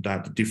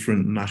that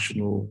different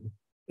national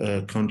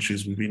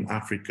countries within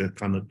Africa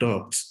can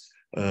adopt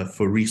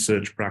for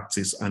research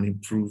practice and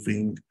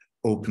improving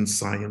open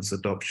science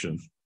adoption.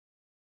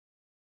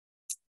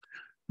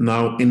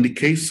 Now, in the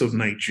case of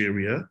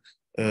Nigeria,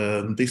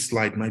 this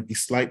slide might be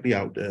slightly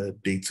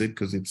outdated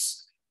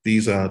because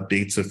these are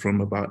data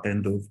from about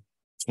end of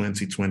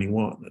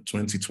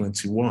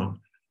 2021.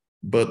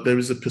 But there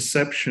is a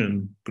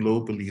perception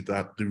globally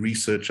that the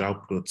research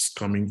outputs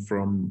coming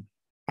from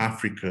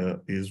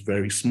Africa is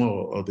very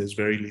small, or there's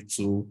very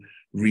little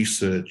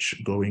research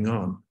going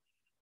on.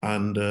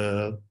 And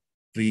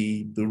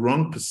the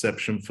wrong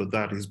perception for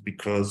that is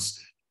because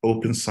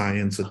open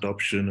science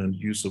adoption and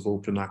use of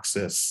open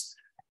access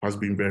has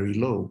been very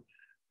low.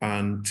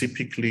 And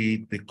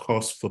typically the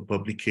cost for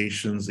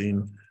publications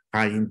in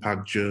high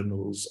impact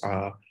journals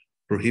are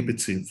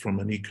prohibitive from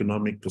an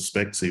economic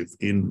perspective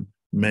in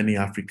many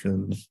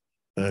African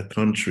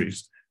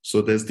countries.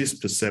 So there's this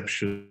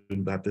perception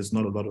that there's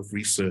not a lot of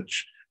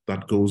research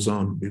that goes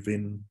on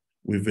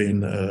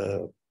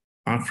within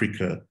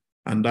Africa.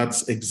 And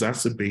that's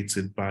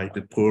exacerbated by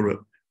the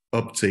poor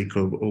uptake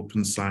of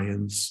open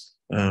science,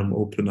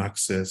 open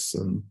access,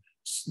 and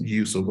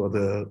use of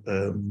other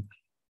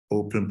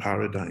open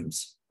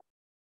paradigms.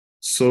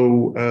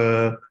 So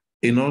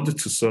in order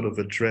to sort of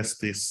address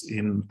this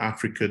in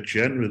Africa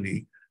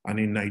generally, and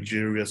in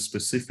Nigeria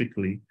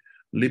specifically,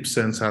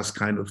 LibSense has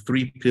kind of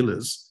three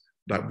pillars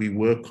that we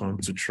work on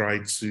to try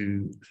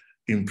to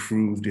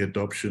improve the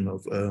adoption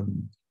of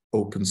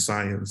open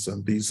science.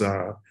 And these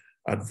are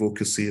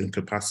advocacy and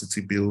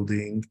capacity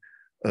building,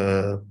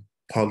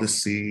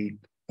 policy,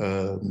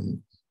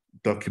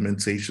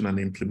 documentation and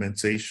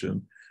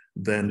implementation,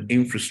 then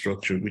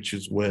infrastructure, which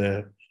is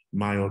where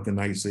my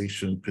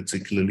organization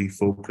particularly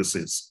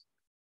focuses.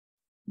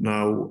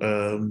 Now,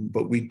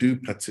 but we do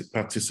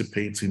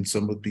participate in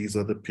some of these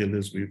other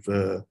pillars with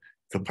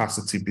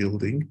capacity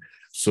building.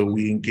 So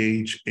we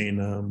engage in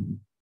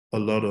a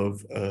lot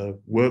of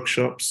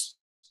workshops,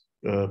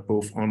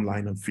 both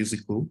online and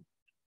physical.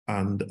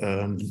 And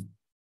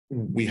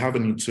we have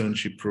an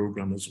internship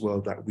program as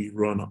well that we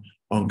run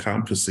on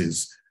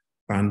campuses.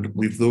 And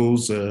with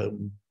those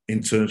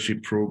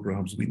internship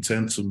programs, we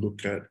tend to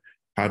look at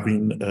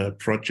having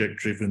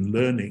project-driven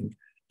learning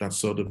that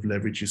sort of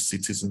leverages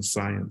citizen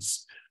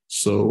science.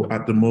 So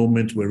at the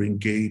moment, we're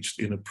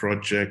engaged in a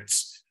project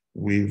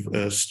with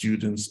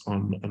students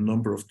on a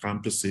number of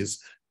campuses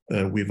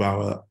with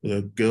our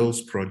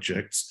girls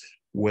projects,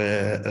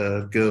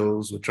 where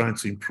girls, we're trying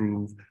to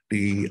improve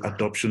the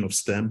adoption of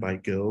STEM by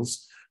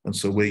girls. And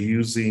so we're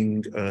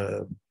using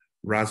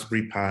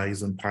Raspberry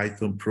Pis and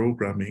Python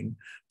programming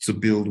to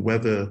build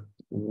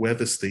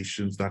weather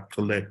stations that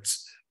collect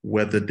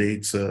weather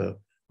data,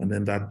 and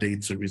then that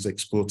data is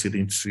exported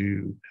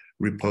into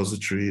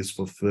repositories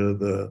for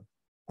further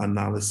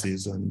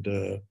analysis and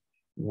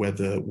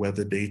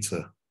weather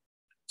data.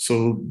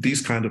 So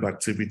these kind of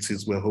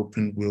activities we're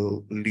hoping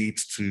will lead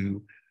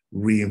to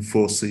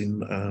reinforcing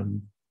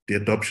the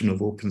adoption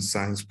of open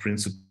science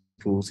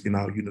principles in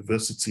our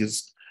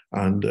universities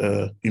and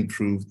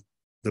improve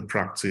the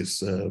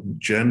practice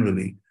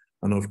generally,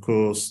 and of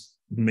course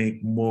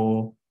make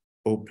more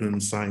open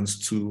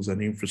science tools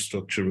and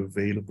infrastructure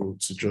available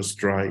to just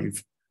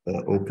drive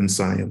open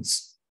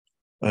science.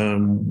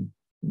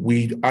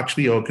 We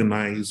actually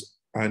organize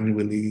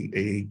annually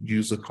a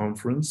user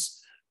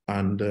conference,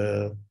 and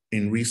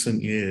in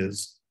recent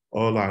years,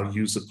 all our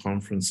user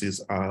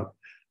conferences are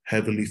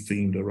heavily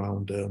themed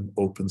around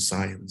open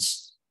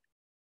science.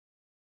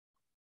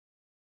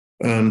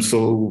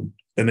 So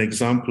an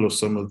example of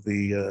some of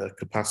the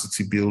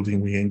capacity building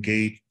we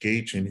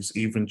engage in is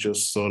even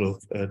just sort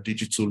of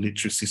digital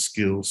literacy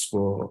skills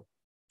for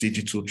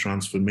digital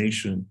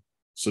transformation.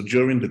 So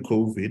during the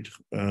COVID,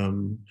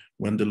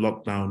 when the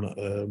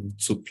lockdown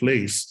took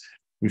place,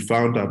 we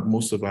found that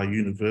most of our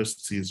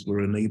universities were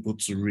unable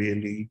to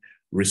really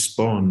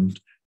respond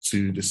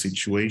to the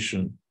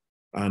situation.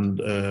 And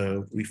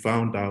we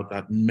found out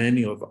that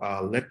many of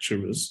our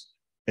lecturers,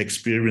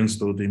 experienced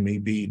though they may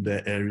be in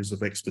their areas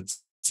of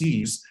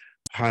expertise,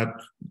 had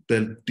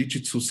their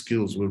digital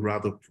skills were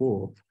rather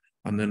poor.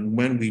 And then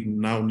when we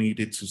now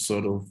needed to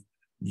sort of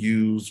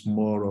use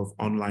more of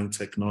online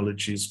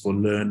technologies for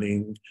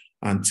learning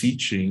and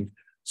teaching,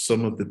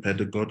 some of the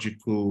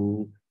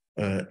pedagogical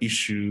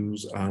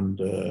issues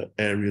and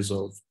areas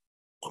of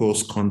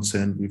course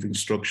content with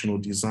instructional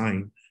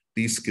design,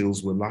 these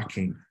skills were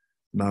lacking.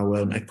 Now,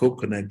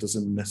 EcoConnect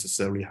doesn't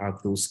necessarily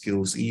have those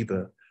skills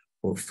either,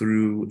 but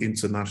through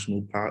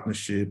international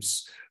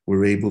partnerships,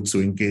 we're able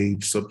to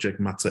engage subject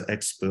matter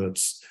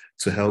experts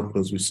to help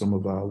us with some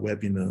of our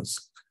webinars.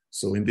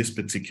 So in this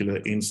particular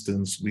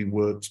instance, we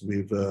worked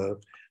with the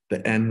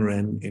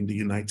NREN in the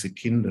United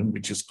Kingdom,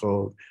 which is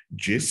called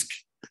JISC,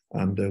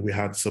 and we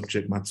had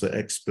subject matter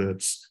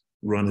experts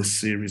run a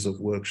series of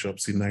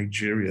workshops in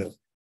Nigeria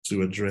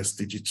to address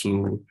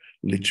digital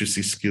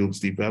literacy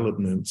skills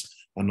development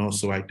and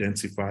also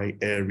identify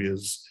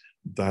areas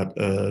that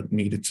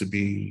needed to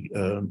be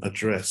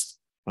addressed.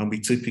 And we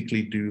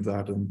typically do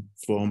that and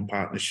form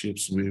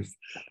partnerships with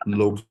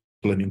local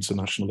and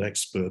international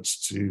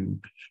experts to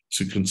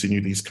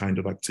continue these kind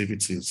of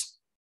activities.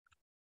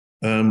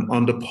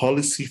 On the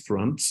policy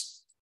front,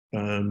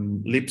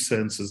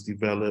 LibSense has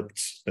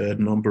developed a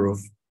number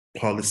of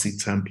policy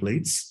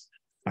templates,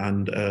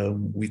 and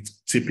we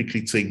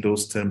typically take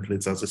those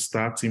templates as a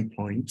starting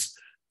point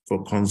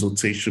for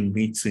consultation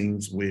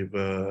meetings with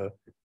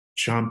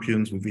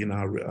champions within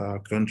our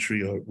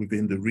country or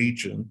within the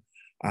region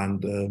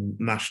and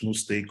national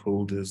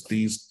stakeholders.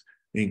 These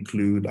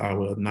include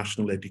our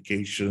national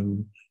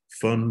education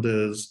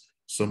funders,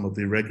 some of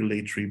the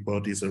regulatory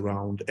bodies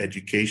around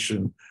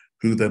education,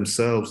 who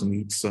themselves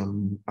need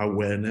some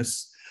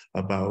awareness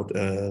about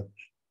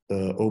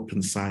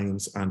open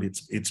science and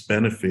its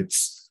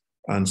benefits.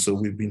 And so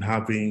we've been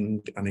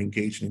having and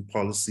engaging in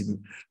policy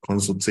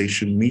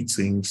consultation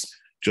meetings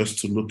just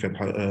to look at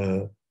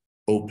how,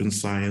 open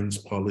science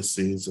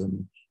policies,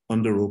 and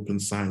under open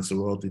science are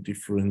all the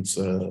different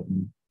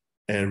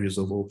areas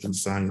of open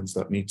science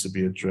that need to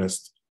be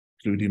addressed,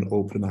 including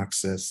open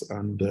access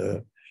and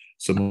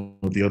some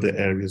of the other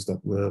areas that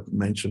were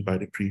mentioned by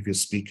the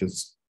previous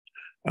speakers.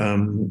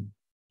 And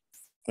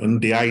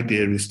the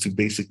idea is to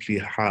basically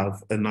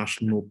have a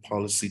national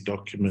policy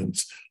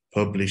document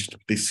published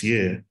this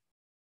year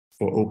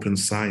for open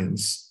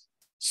science,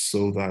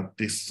 so that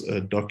this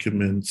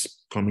document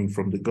coming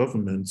from the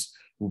government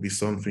will be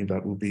something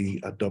that will be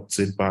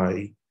adopted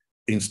by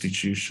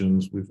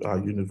institutions with our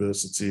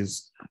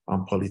universities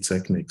and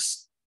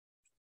polytechnics.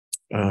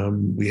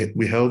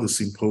 We held a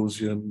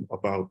symposium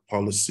about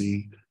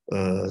policy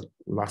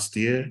last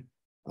year,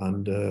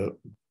 and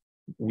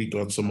we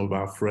got some of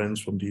our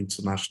friends from the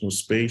international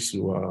space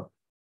who are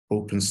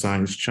open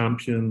science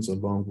champions,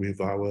 along with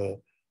our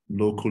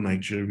local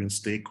Nigerian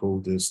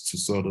stakeholders, to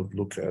sort of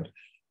look at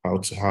how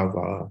to have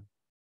our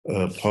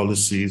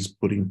policies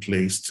put in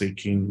place,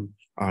 taking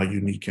our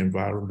unique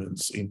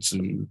environments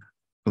into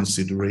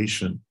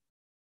consideration.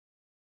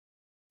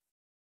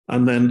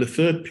 And then the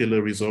third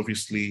pillar is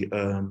obviously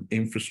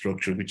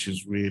infrastructure, which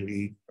is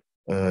really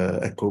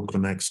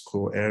EcoConnect's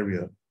core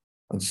area.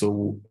 And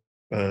so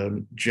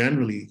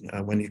generally,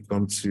 when you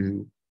come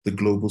to the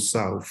Global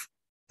South,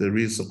 there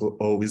is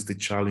always the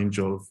challenge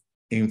of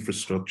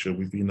infrastructure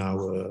within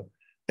our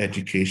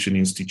education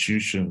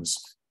institutions.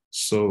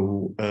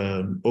 So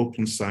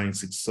open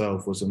science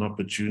itself was an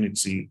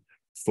opportunity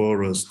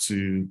for us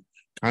to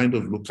kind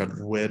of look at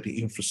where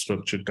the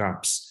infrastructure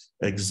gaps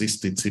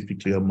existed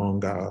typically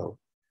among our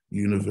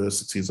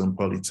universities and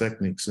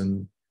polytechnics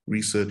and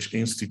research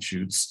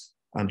institutes,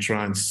 and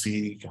try and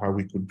see how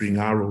we could bring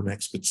our own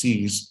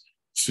expertise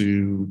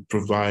to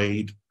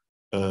provide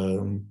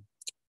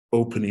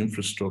open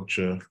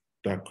infrastructure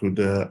that could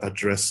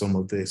address some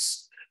of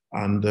this.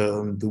 And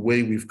the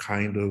way we've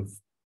kind of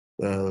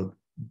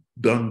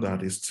done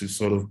that is to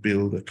sort of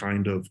build a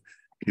kind of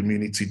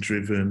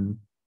community-driven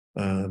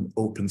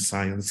open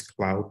science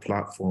cloud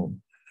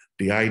platform.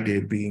 The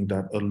idea being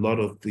that a lot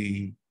of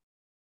the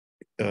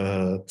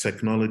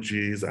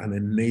technologies and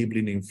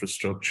enabling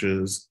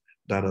infrastructures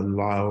that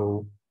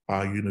allow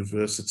our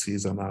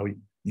universities and our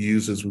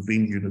users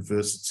within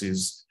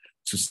universities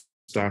to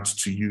start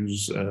to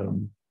use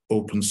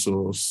open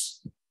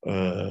source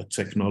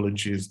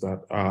technologies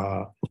that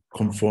are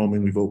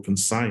conforming with open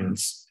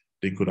science,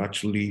 they could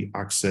actually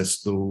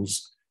access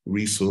those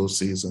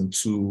resources and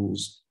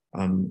tools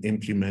and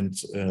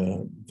implement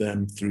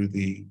them through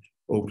the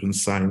open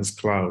science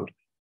cloud.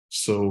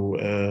 So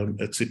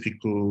a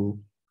typical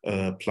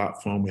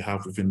platform we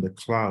have within the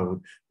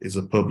cloud is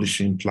a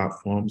publishing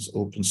platform's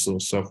open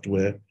source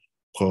software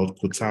called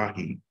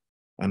Kotahi.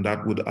 And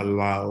that would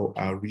allow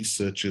our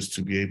researchers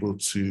to be able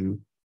to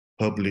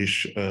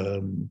publish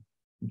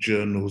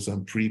journals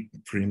and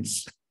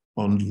preprints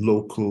on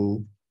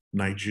local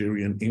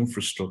Nigerian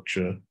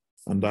infrastructure.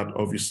 And that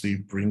obviously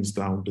brings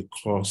down the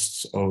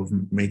costs of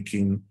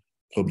making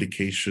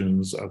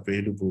publications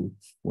available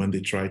when they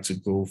try to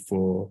go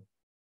for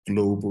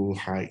global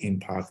high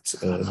impact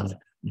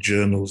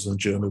journals and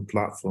journal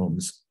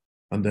platforms.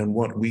 And then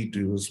what we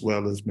do, as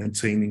well as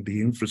maintaining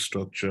the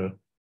infrastructure,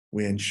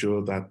 we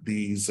ensure that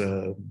these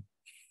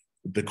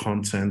the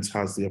content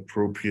has the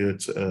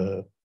appropriate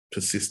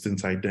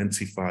persistent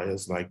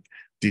identifiers like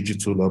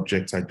digital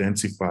object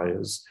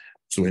identifiers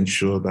to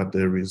ensure that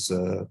there is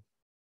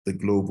the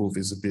global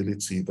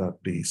visibility that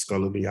the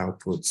scholarly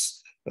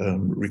outputs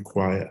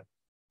require.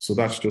 So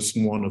that's just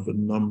one of a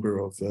number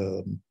of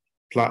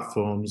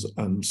platforms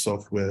and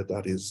software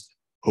that is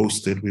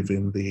hosted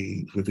within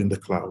the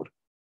cloud.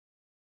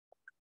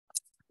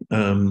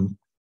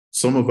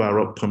 Some of our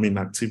upcoming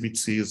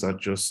activities are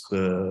just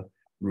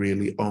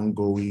really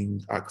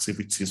ongoing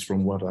activities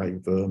from what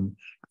I've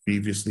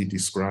previously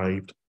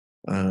described.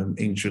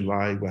 In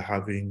July, we're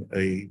having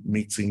a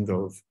meeting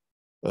of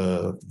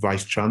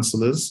vice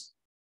chancellors.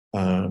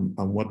 And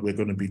what we're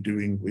going to be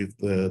doing with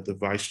the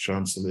vice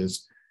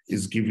chancellors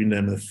is giving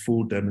them a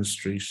full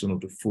demonstration of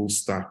the full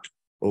stack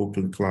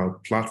open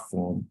cloud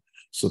platform,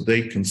 so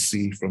they can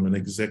see from an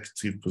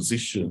executive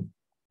position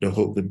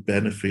the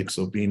benefits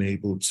of being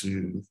able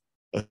to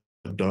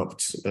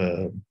adopt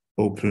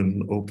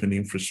open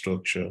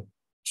infrastructure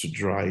to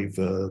drive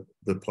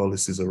the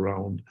policies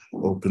around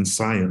open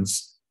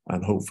science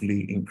and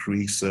hopefully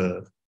increase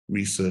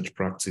research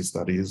practice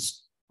that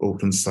is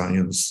open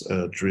science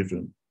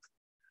driven.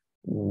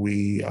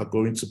 We are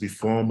going to be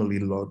formally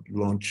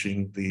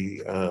launching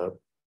the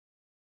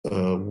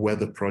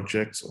weather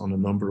project on a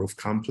number of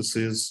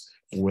campuses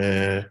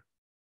where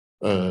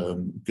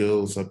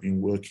girls have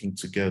been working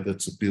together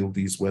to build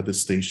these weather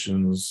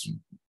stations,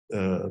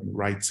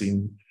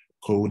 writing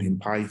code in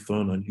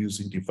Python and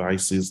using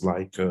devices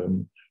like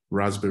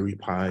Raspberry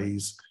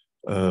Pis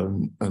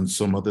and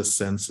some other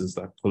sensors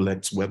that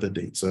collect weather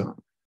data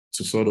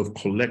to sort of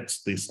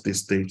collect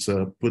this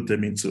data, put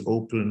them into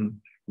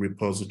open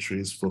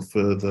repositories for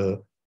further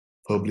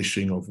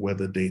publishing of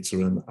weather data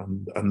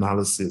and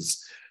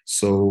analysis.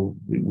 So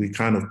we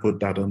kind of put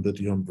that under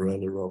the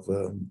umbrella of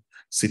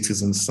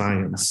citizen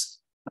science.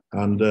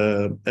 And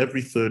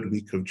every third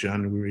week of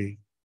January,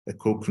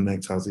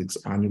 EcoConnect has its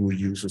annual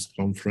users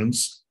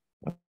conference.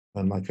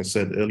 And like I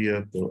said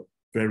earlier, they're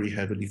very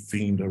heavily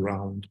themed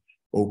around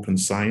open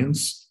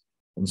science.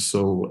 And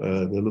so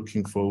we're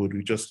looking forward.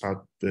 We just had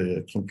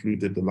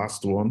concluded the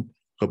last one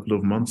a couple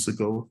of months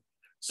ago.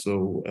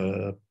 So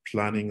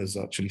planning has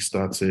actually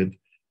started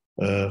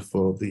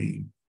for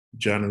the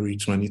January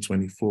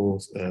 2024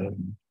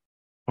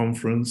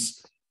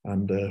 conference.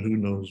 And who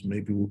knows,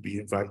 maybe we'll be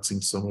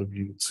inviting some of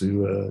you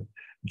to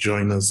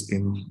join us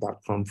in that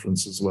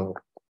conference as well.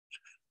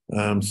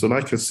 So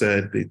like I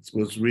said, it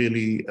was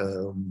really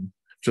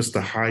just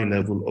a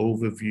high-level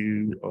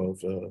overview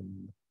of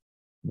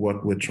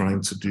what we're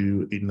trying to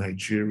do in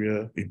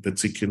Nigeria in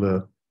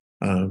particular,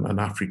 and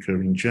Africa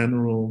in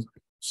general.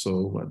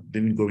 So I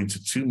didn't go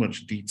into too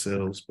much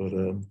details, but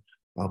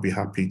I'll be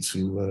happy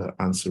to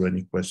answer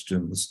any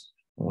questions.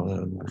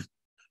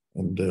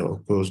 And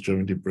of course,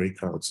 during the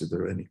breakouts, if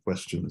there are any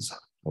questions,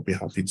 I'll be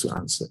happy to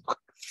answer.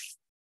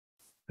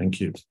 Thank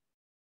you.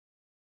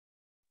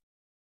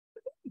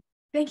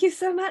 Thank you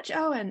so much,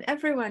 Owen.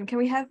 Everyone, can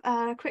we have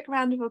a quick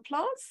round of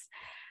applause?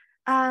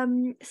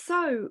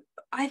 So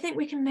I think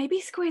we can maybe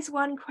squeeze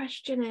one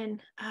question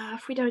in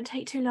if we don't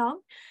take too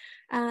long.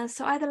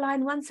 So either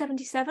line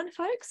 177,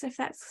 folks, if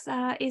that's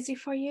easy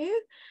for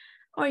you,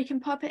 or you can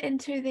pop it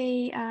into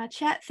the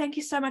chat. Thank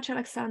you so much,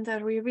 Olexandr.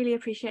 We really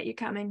appreciate you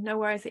coming. No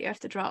worries that you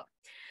have to drop.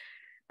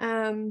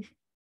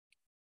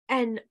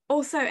 And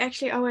also,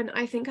 actually, Owen,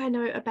 I think I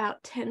know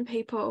about 10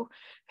 people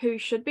who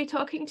should be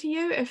talking to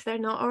you if they're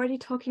not already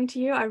talking to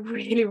you. I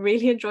really,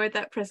 really enjoyed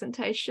that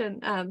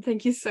presentation.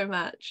 Thank you so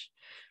much.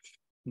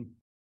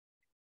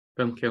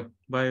 Thank you.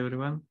 Bye,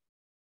 everyone.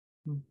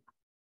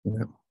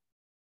 Yeah.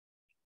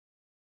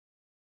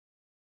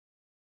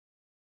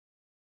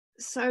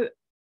 So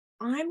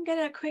I'm going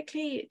to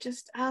quickly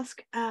just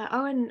ask,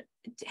 Owen,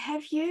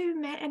 have you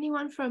met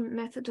anyone from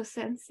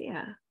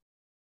Metadocencia?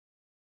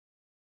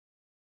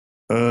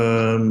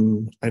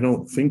 I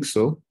don't think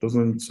so.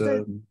 Doesn't.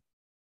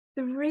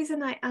 The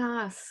reason I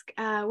ask,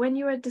 when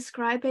you were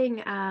describing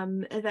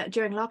that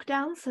during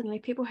lockdown, suddenly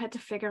people had to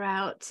figure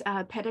out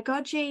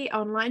pedagogy,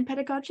 online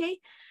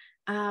pedagogy.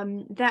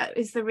 That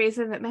is the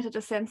reason that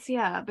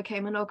Metadocencia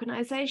became an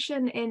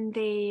organization in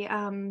the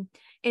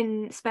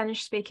in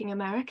Spanish-speaking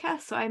America.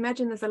 So I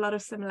imagine there's a lot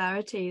of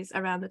similarities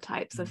around the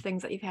types of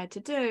things that you've had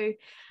to do.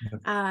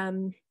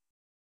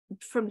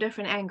 From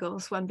different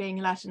angles, one being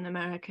Latin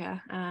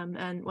America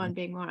and one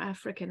being more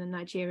African and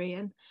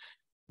Nigerian.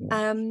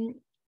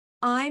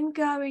 I'm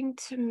going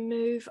to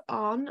move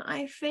on,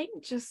 I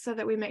think, just so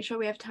that we make sure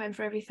we have time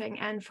for everything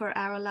and for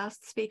our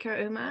last speaker,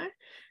 Umar,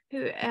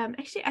 who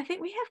actually, I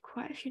think we have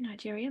quite a few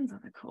Nigerians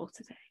on the call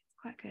today.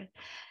 Quite good.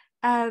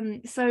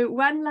 So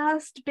one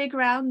last big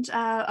round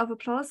of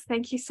applause.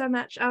 Thank you so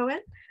much,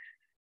 Owen.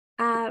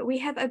 We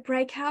have a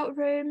breakout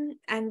room,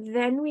 and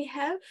then we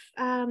have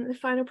the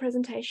final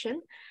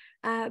presentation.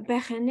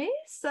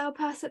 Berenice, I'll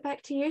pass it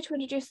back to you to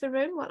introduce the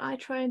room while I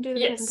try and do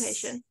the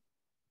presentation.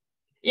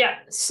 Yeah,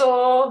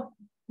 so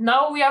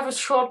now we have a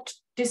short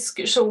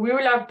discussion. So we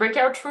will have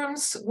breakout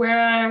rooms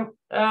where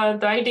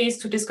the idea is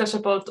to discuss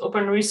about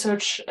open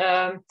research.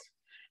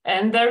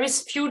 And there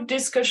is few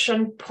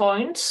discussion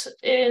points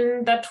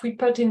in that we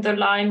put in the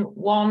line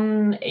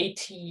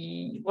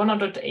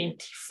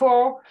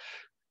 184.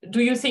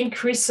 Do you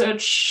think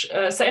research,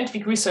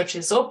 scientific research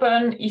is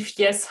open? If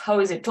yes, how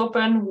is it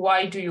open?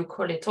 Why do you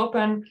call it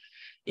open?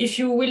 If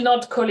you will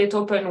not call it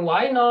open,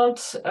 why not?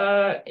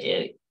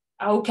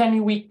 How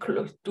can we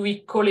do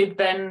we call it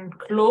then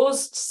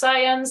closed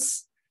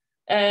science?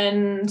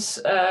 And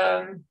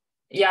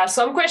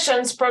some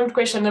questions, prompt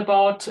question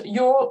about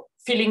your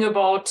feeling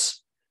about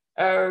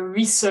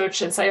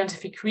research and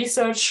scientific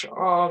research.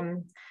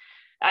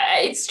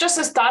 It's just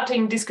a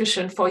starting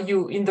discussion for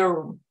you in the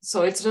room.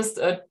 So it's just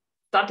a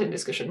starting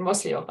discussion,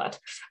 mostly of that.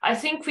 I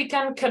think we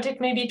can cut it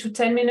maybe to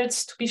 10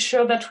 minutes to be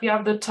sure that we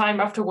have the time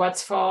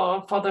afterwards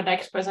for the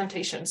next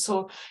presentation.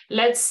 So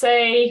let's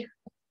say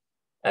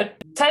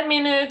 10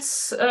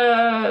 minutes,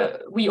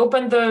 we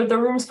open the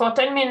rooms for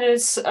 10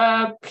 minutes.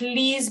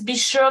 Please be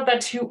sure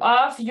that you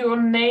have your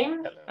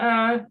name.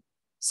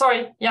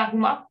 Sorry, yeah,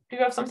 Uma, do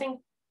you have something?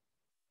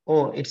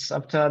 Oh, it's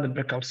after the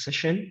breakout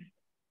session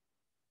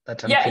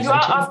that I'm presenting. You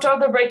are after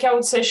the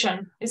breakout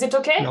session. Is it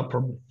okay? No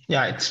problem.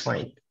 Yeah, it's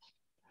fine.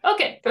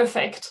 Okay,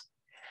 perfect.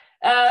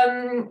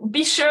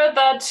 Be sure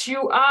that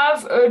you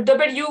have a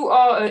W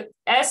or a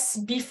S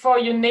before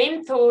your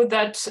name so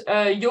that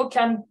you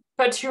can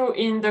put you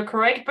in the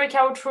correct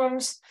breakout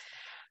rooms.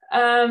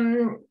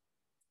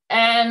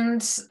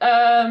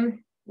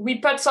 We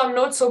put some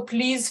notes, so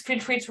please feel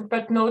free to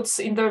put notes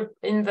in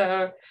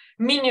the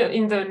menu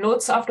in the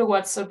notes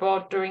afterwards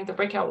about during the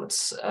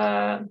breakouts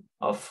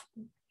of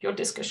your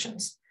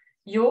discussions.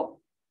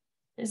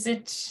 Is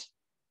it?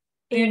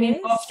 Do you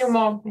need a few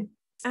more?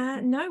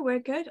 No, we're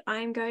good.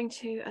 I'm going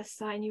to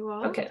assign you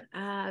all. Okay.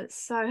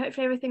 So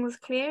hopefully everything was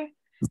clear,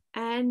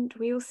 and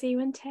we will see you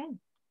in 10.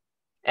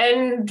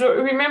 And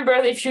remember,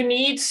 if you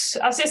need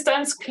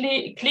assistance,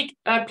 please click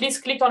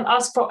on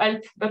Ask for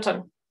Help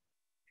button.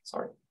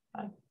 Sorry,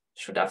 I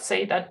should have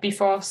said that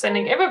before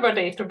sending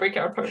everybody to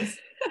breakout rooms.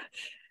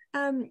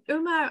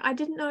 Umar, I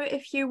didn't know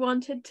if you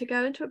wanted to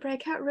go into a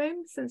breakout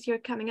room since you're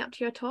coming up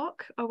to your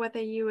talk, or whether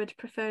you would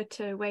prefer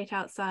to wait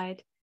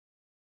outside.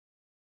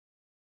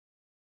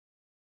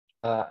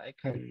 I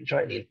can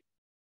join it.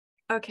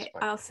 Okay,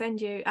 I'll send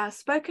you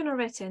spoken or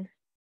written?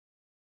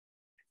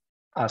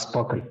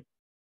 Spoken.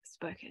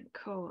 Spoken,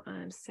 cool.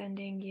 I'm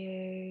sending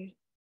you.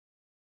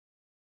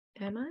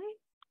 Am I?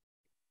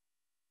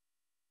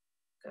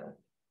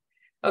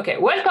 Okay,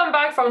 welcome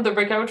back from the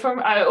breakout room.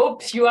 I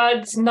hope you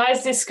had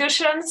nice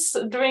discussions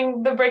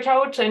during the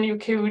breakout and you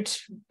could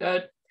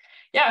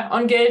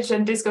engage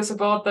and discuss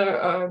about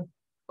the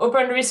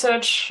open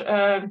research,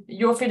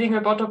 your feeling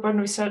about open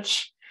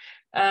research,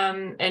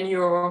 and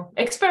your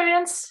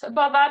experience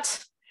about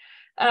that.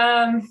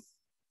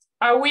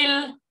 I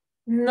will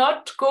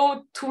not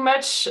go too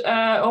much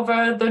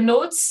over the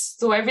notes,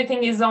 so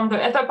everything is on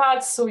the other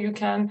parts, so you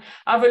can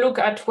have a look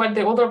at what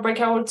the other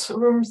breakout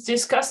rooms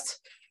discussed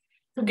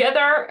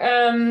together,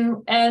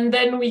 and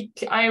then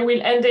I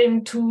will end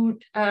into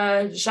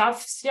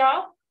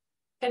Jafsia.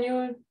 Can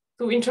you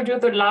introduce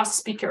the last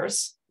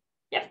speakers?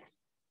 Yeah,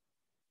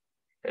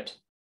 good.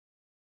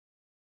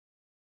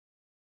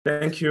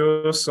 Thank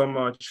you so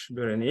much,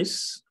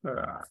 Berenice.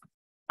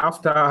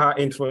 after her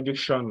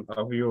introduction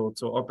of you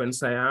to open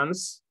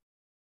science,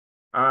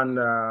 and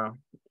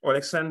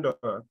Olexandr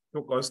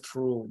took us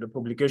through the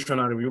publication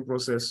and review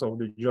process of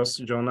the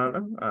JOST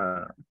journal.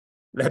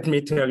 Let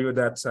me tell you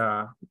that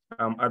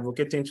I'm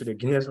advocating to the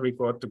Guinness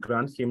record to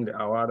grant him the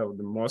award of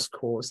the most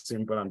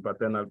simple and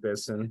paternal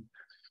person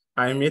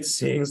I met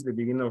since the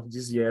beginning of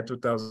this year,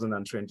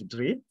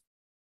 2023.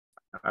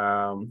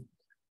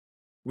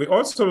 We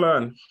also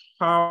learned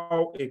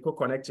how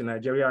EcoConnect in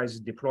Nigeria is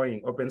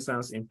deploying open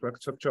science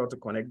infrastructure to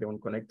connect the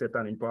unconnected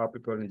and empower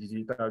people in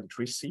digital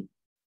literacy.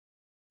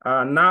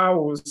 Now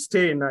we'll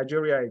stay in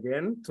Nigeria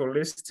again to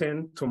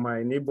listen to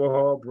my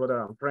neighborhood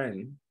brother and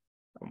friend,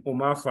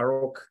 Umar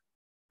Farouk,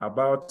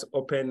 about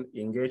open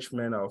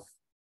engagement of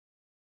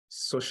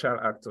social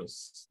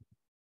actors.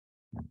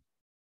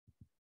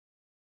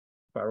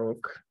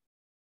 Farouk,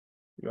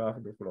 you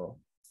have the floor.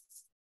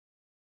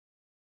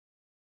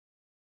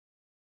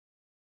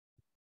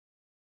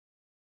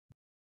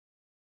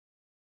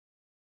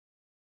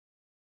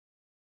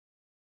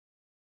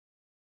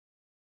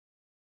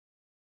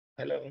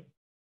 Hello.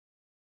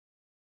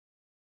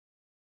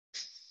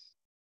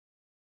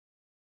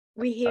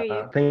 We hear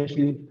you. Thank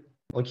you.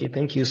 Okay,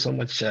 thank you so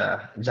much,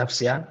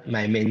 Japsia,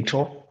 my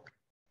mentor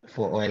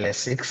for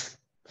OLS-6,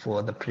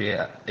 for the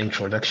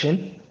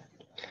pre-introduction.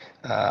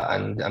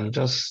 And I'm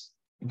just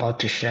about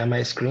to share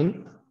my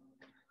screen.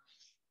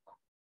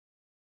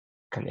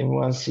 Can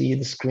everyone see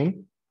the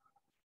screen?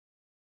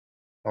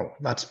 Oh,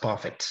 that's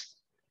perfect.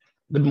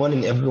 Good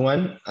morning,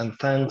 everyone, and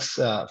thanks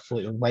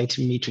for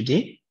inviting me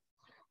today.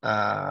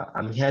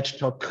 I'm here to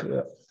talk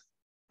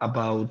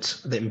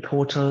about the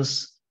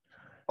importance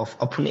of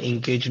open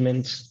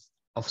engagement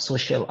of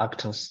social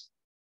actors.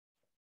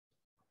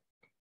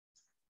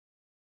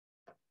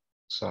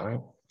 Sorry.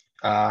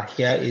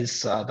 Here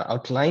is the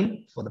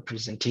outline for the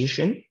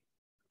presentation.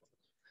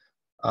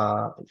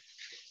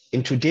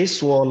 In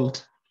today's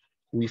world,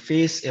 we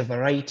face a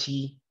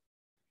variety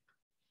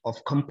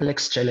of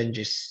complex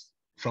challenges,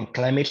 from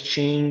climate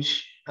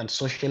change and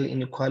social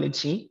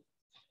inequality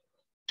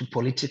to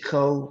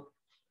political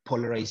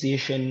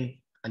polarization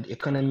and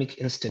economic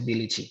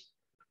instability.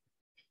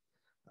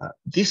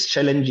 These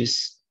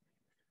challenges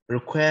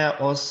require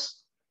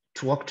us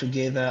to work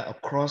together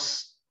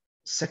across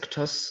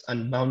sectors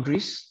and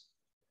boundaries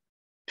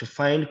to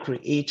find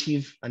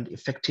creative and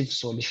effective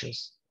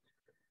solutions.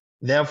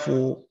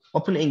 Therefore,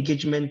 open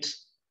engagement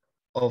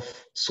of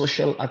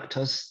social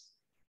actors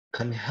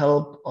can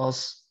help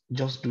us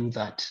just do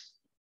that.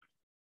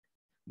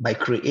 By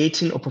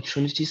creating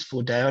opportunities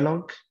for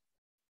dialogue,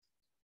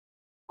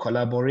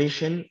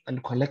 collaboration,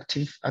 and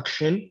collective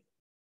action,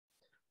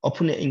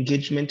 open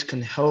engagement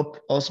can help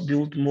us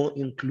build more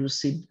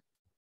inclusive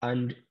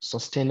and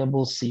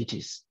sustainable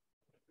cities.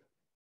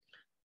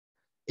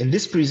 In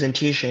this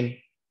presentation,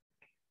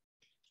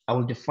 I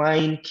will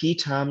define key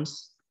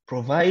terms,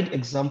 provide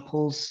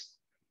examples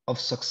of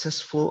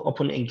successful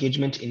open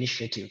engagement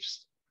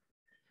initiatives,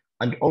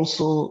 and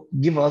also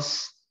give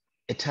us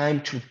a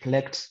time to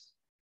reflect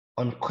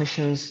on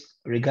questions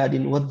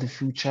regarding what the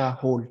future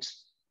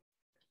holds.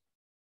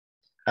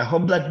 I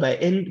hope that by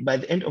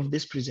the end of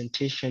this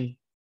presentation,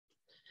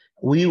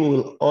 we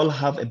will all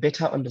have a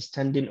better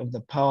understanding of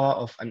the power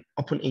of an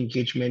open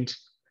engagement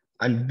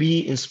and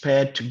be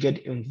inspired to get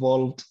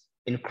involved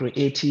in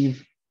creating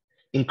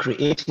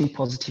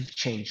positive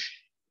change.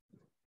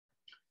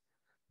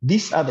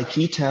 These are the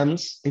key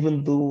terms,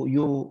 even though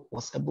you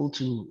was able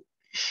to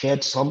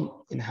share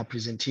some in her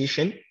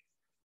presentation.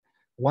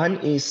 One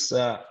is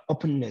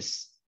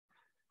openness.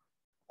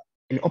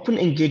 In open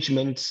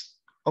engagement,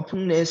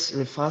 openness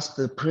refers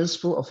to the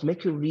principle of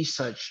making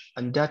research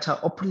and data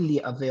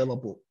openly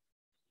available,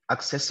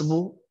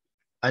 accessible,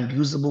 and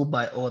usable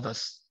by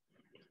others.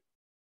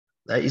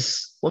 That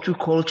is what we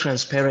call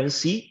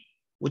transparency,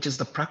 which is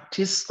the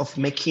practice of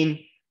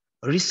making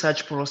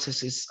research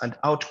processes and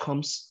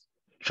outcomes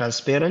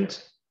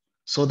transparent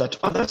so that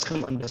others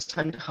can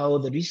understand how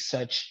the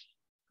research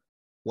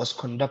was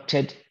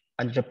conducted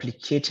and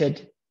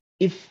replicated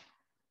if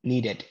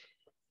needed.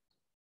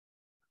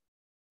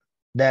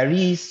 There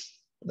is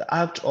the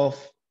act of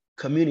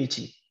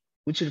community,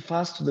 which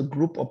refers to the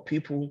group of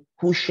people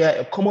who share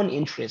a common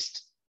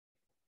interest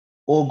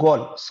or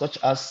goal, such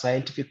as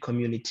scientific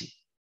community.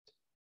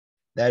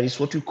 There is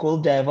what we call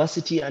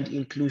diversity and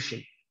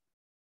inclusion,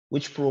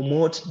 which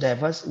promote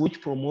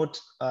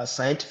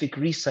scientific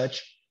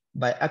research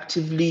by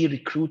actively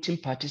recruiting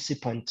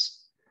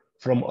participants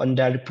from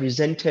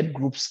underrepresented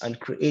groups and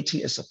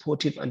creating a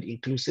supportive and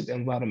inclusive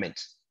environment.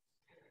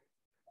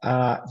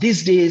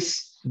 These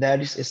days,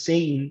 there is a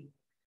saying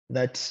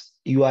that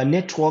your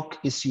network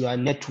is your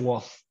net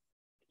worth.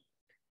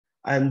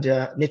 And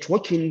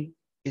networking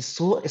is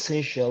so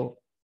essential,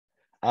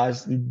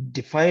 as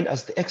defined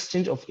as the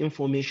exchange of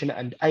information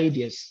and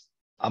ideas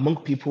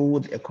among people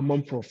with a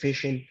common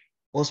profession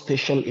or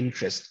special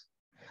interest.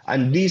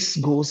 And this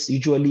goes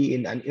usually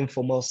in an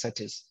informal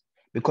setting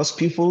because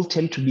people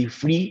tend to be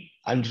free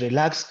and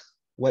relaxed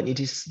when it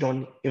is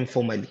done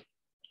informally.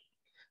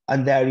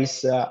 And there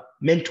is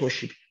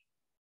mentorship.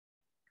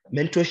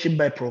 mentorship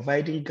by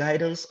providing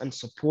guidance and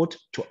support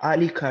to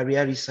early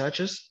career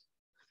researchers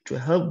to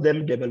help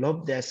them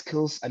develop their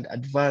skills and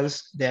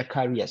advance their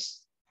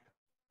careers.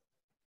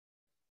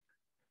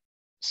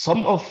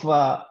 Some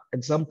of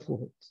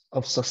examples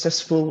of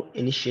successful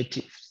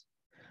initiatives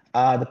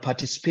are the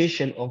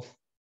participation of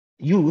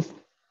youth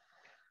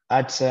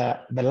at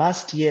the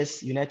last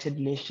year's United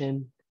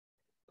Nations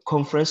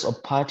Conference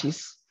of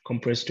Parties,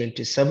 Conference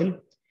 27,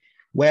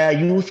 where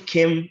youth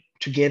came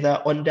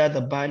together under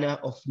the banner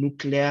of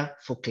Nuclear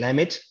for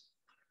Climate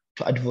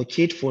to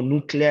advocate for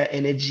nuclear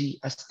energy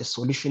as a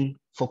solution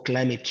for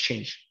climate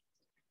change.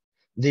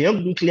 The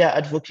young nuclear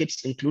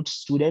advocates include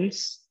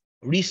students,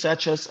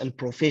 researchers, and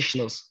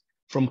professionals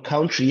from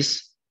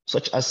countries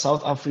such as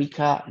South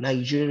Africa,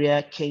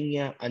 Nigeria,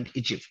 Kenya, and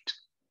Egypt,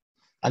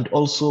 and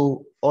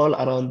also all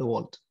around the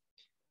world.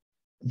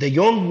 The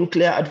young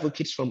nuclear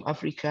advocates from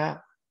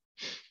Africa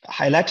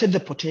highlighted the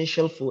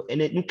potential for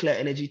nuclear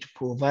energy to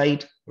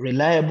provide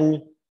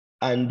reliable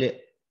and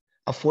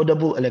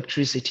affordable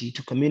electricity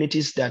to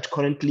communities that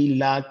currently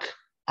lack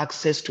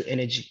access to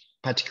energy,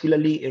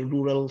 particularly in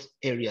rural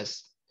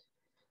areas.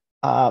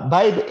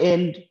 By the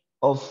end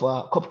of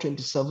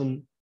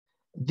COP27,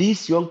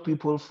 these young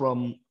people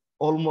from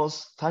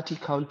almost 30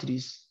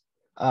 countries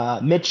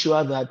made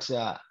sure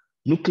that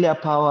nuclear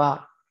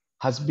power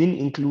has been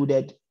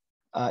included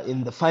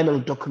in the final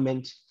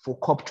document for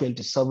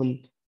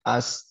COP27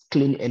 as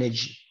clean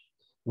energy,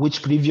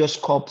 which previous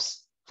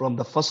COPs from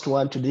the first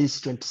one to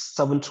this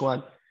 27th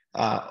one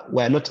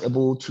were not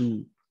able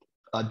to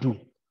do.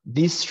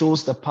 This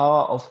shows the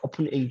power of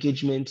open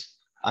engagement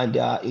and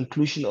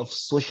inclusion of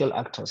social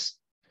actors.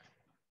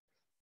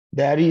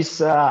 There is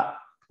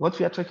what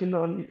we are talking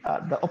on,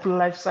 the Open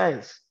Life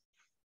Science.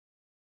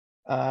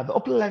 The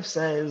Open Life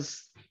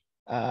Science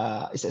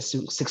is a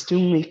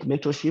 16-week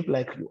mentorship,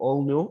 like you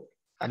all know,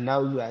 and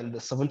now you are in the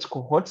 7th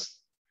cohort,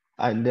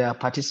 and there are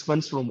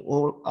participants from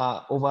all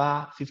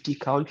over 50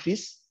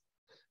 countries.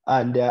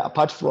 And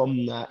apart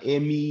from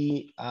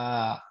Amy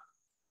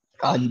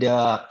and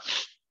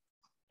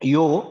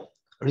Yo,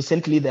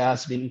 recently there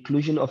has been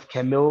inclusion of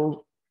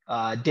Kamil,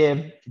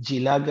 Deb,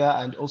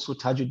 Jilaga, and also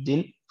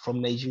Tajuddin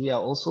from Nigeria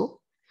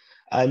also.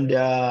 And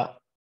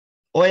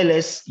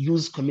OLS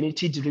use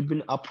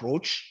community-driven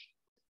approach,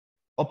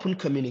 open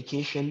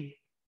communication,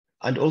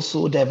 and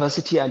also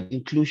diversity and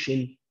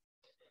inclusion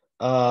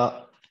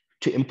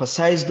to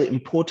emphasize the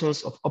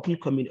importance of open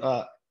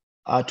community,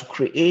 to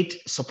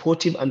create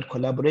supportive and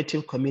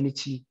collaborative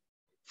community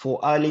for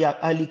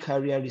early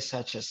career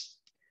researchers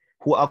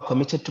who are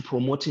committed to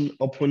promoting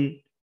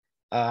open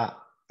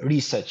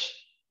research.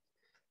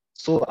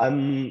 So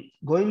I'm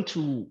going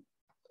to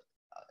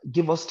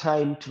give us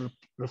time to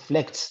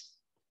reflect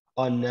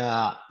on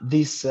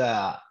this. There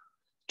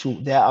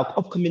are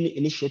upcoming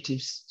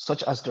initiatives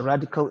such as the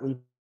radical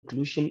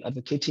inclusion,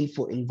 advocating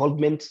for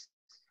involvement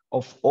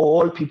of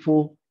all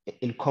people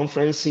in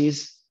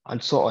conferences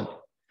and so on.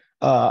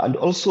 And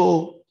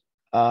also,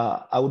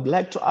 I would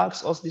like to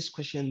ask us this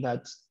question,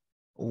 that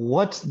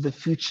what the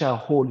future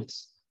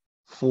holds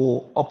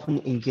for open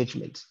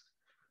engagement.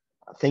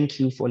 Thank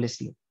you for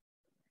listening.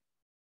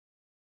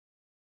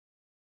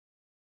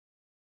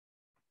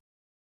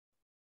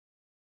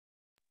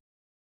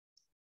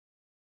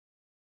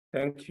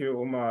 Thank you,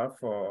 Omar,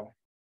 for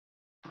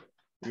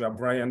your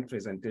brilliant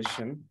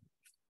presentation.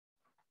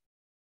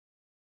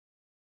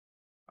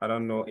 I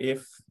don't know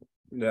if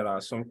there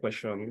are some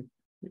questions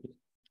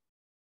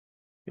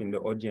in the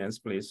audience.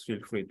 Please feel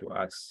free to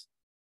ask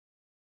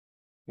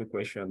the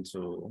question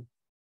to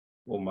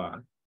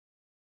Omar.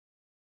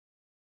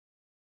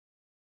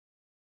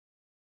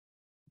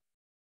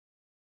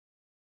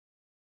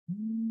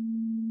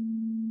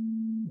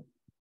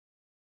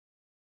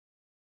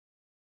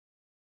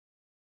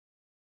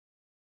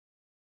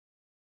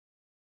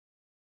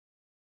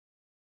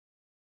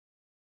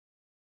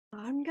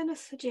 I'm going to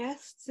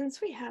suggest,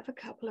 since we have a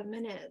couple of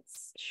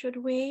minutes, should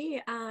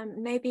we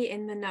maybe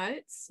in the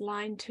notes,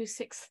 line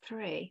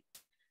 263,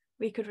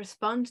 we could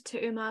respond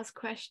to Umar's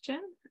question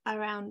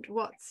around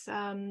what's,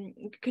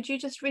 could you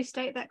just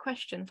restate that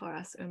question for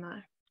us,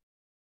 Umar?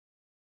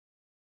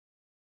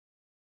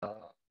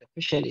 The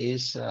question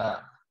is,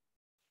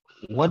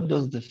 what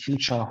does the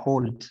future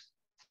hold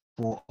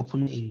for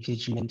open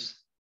engagement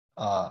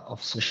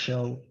of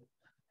social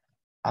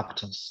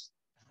actors?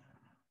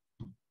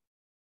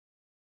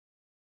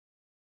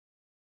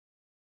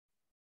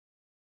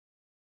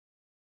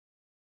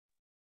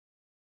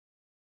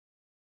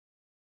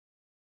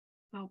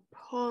 I'll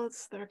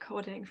pause the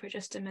recording for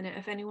just a minute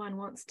if anyone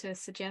wants to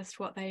suggest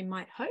what they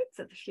might hope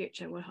that the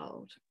future will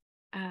hold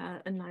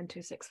in line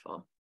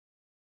 264.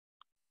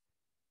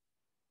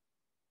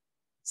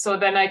 So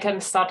then I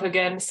can start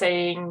again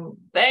saying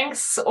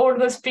thanks all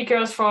the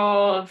speakers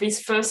for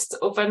this first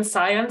open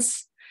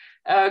science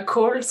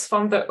calls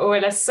from the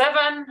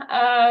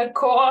OLS-7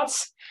 cohort.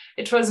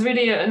 It was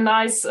really a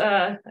nice,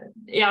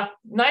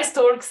 nice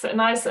talks,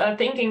 nice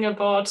thinking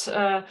about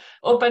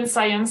open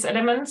science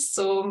elements.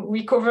 So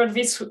we covered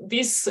this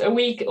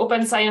week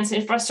open science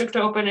infrastructure,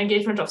 open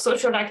engagement of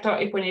social actor,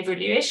 open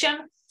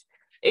evaluation.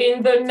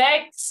 In the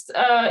next,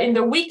 in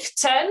the week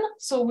 10,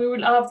 so we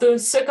will have the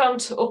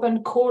second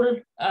open call,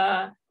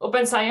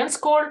 open science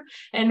call,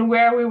 and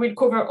where we will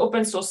cover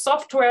open source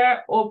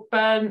software,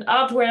 open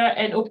hardware,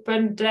 and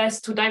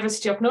openness to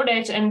diversity of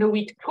knowledge. And the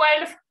week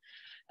 12,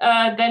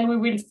 then we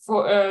will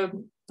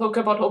talk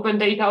about open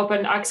data,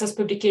 open access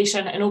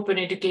publication, and open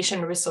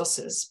education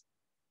resources.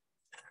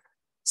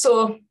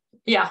 So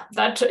yeah,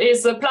 that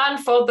is the plan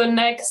for the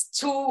next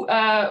two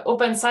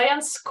open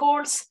science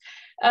calls.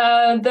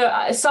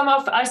 Some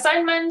of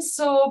assignments,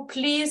 so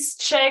please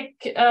check.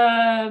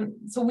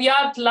 So we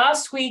had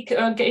last week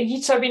a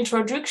GitHub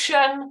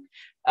introduction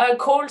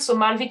call, so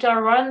Malvika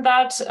ran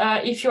that.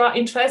 If you are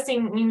interested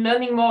in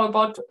learning more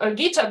about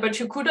GitHub, but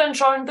you couldn't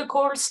join the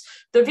calls,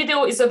 the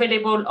video is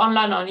available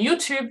online on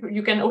YouTube.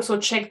 You can also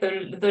check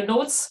the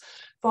notes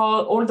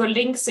for all the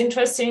links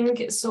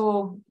interesting.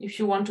 So if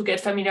you want to get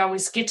familiar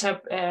with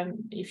GitHub,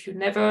 if you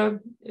never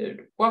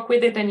work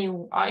with it and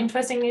you are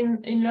interested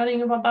in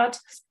learning about that.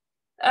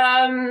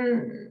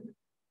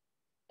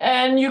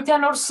 And you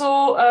can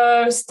also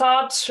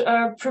start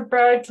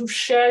prepare to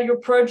share your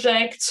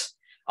project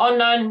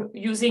online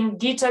using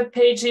GitHub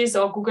pages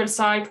or Google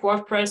site,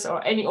 WordPress,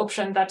 or any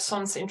option that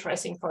sounds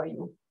interesting for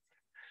you.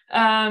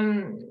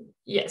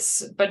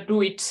 Yes, but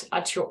do it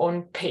at your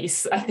own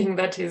pace. I think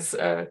that is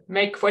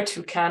make what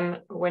you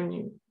can when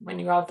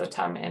you have the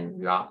time and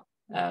you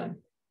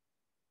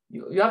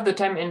have the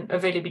time and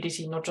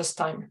availability, not just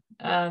time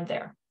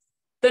there.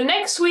 The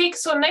next week,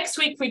 so next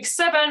week, week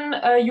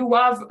 7,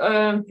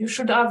 you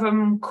should have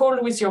a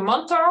call with your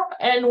mentor,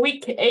 and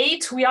week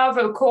 8 we have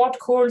a cohort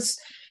calls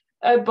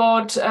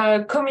about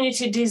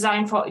community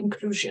design for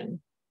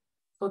inclusion.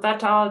 So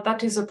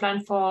that is a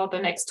plan for the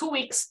next 2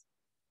 weeks.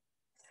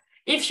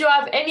 If you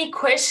have any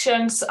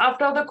questions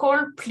after the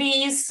call,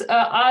 please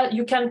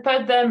you can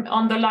put them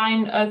on the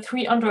line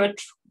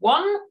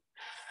 301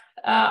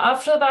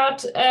 after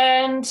that,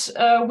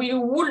 and we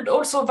would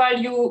also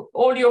value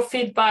all your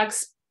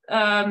feedbacks.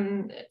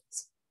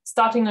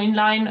 Starting in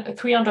line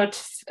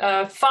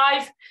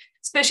 305,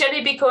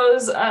 especially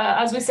because,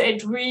 as we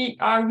said, we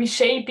are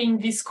reshaping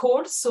these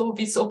calls, so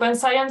these open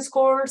science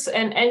calls,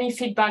 and any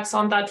feedbacks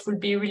on that would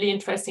be really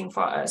interesting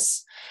for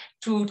us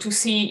to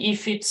see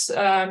if it's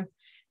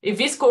if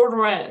this call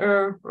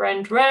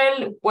ran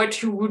well,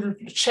 what you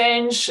would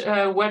change,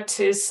 what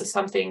is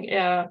something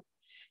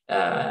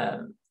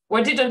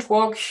what didn't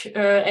work,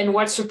 and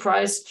what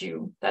surprised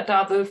you. That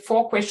are the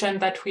 4 questions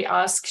that we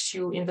asked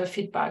you in the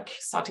feedback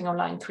starting on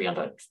line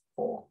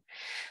 304.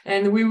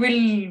 And we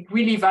will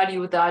really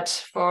value that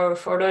for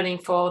learning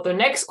for the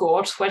next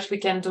cohort, what we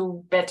can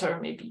do better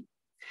maybe,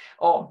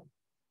 or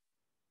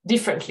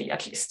differently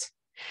at least.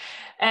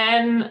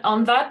 And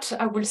on that,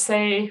 I will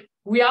say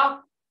we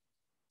are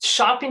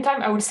sharp in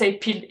time. I would say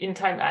pile in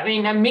time. I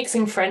mean, I'm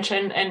mixing French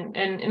and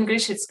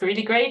English. It's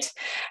really great.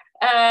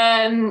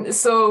 And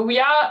so we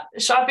are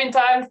sharp in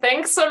time.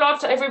 Thanks a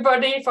lot,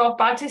 everybody, for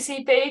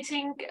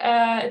participating.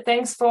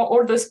 Thanks for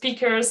all the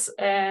speakers,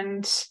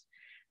 and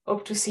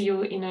hope to see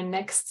you in the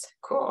next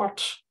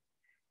cohort.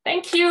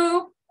 Thank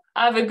you.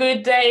 Have a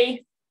good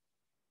day.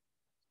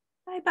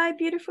 Bye-bye,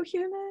 beautiful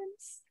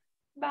humans.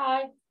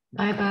 Bye.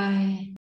 Bye-bye.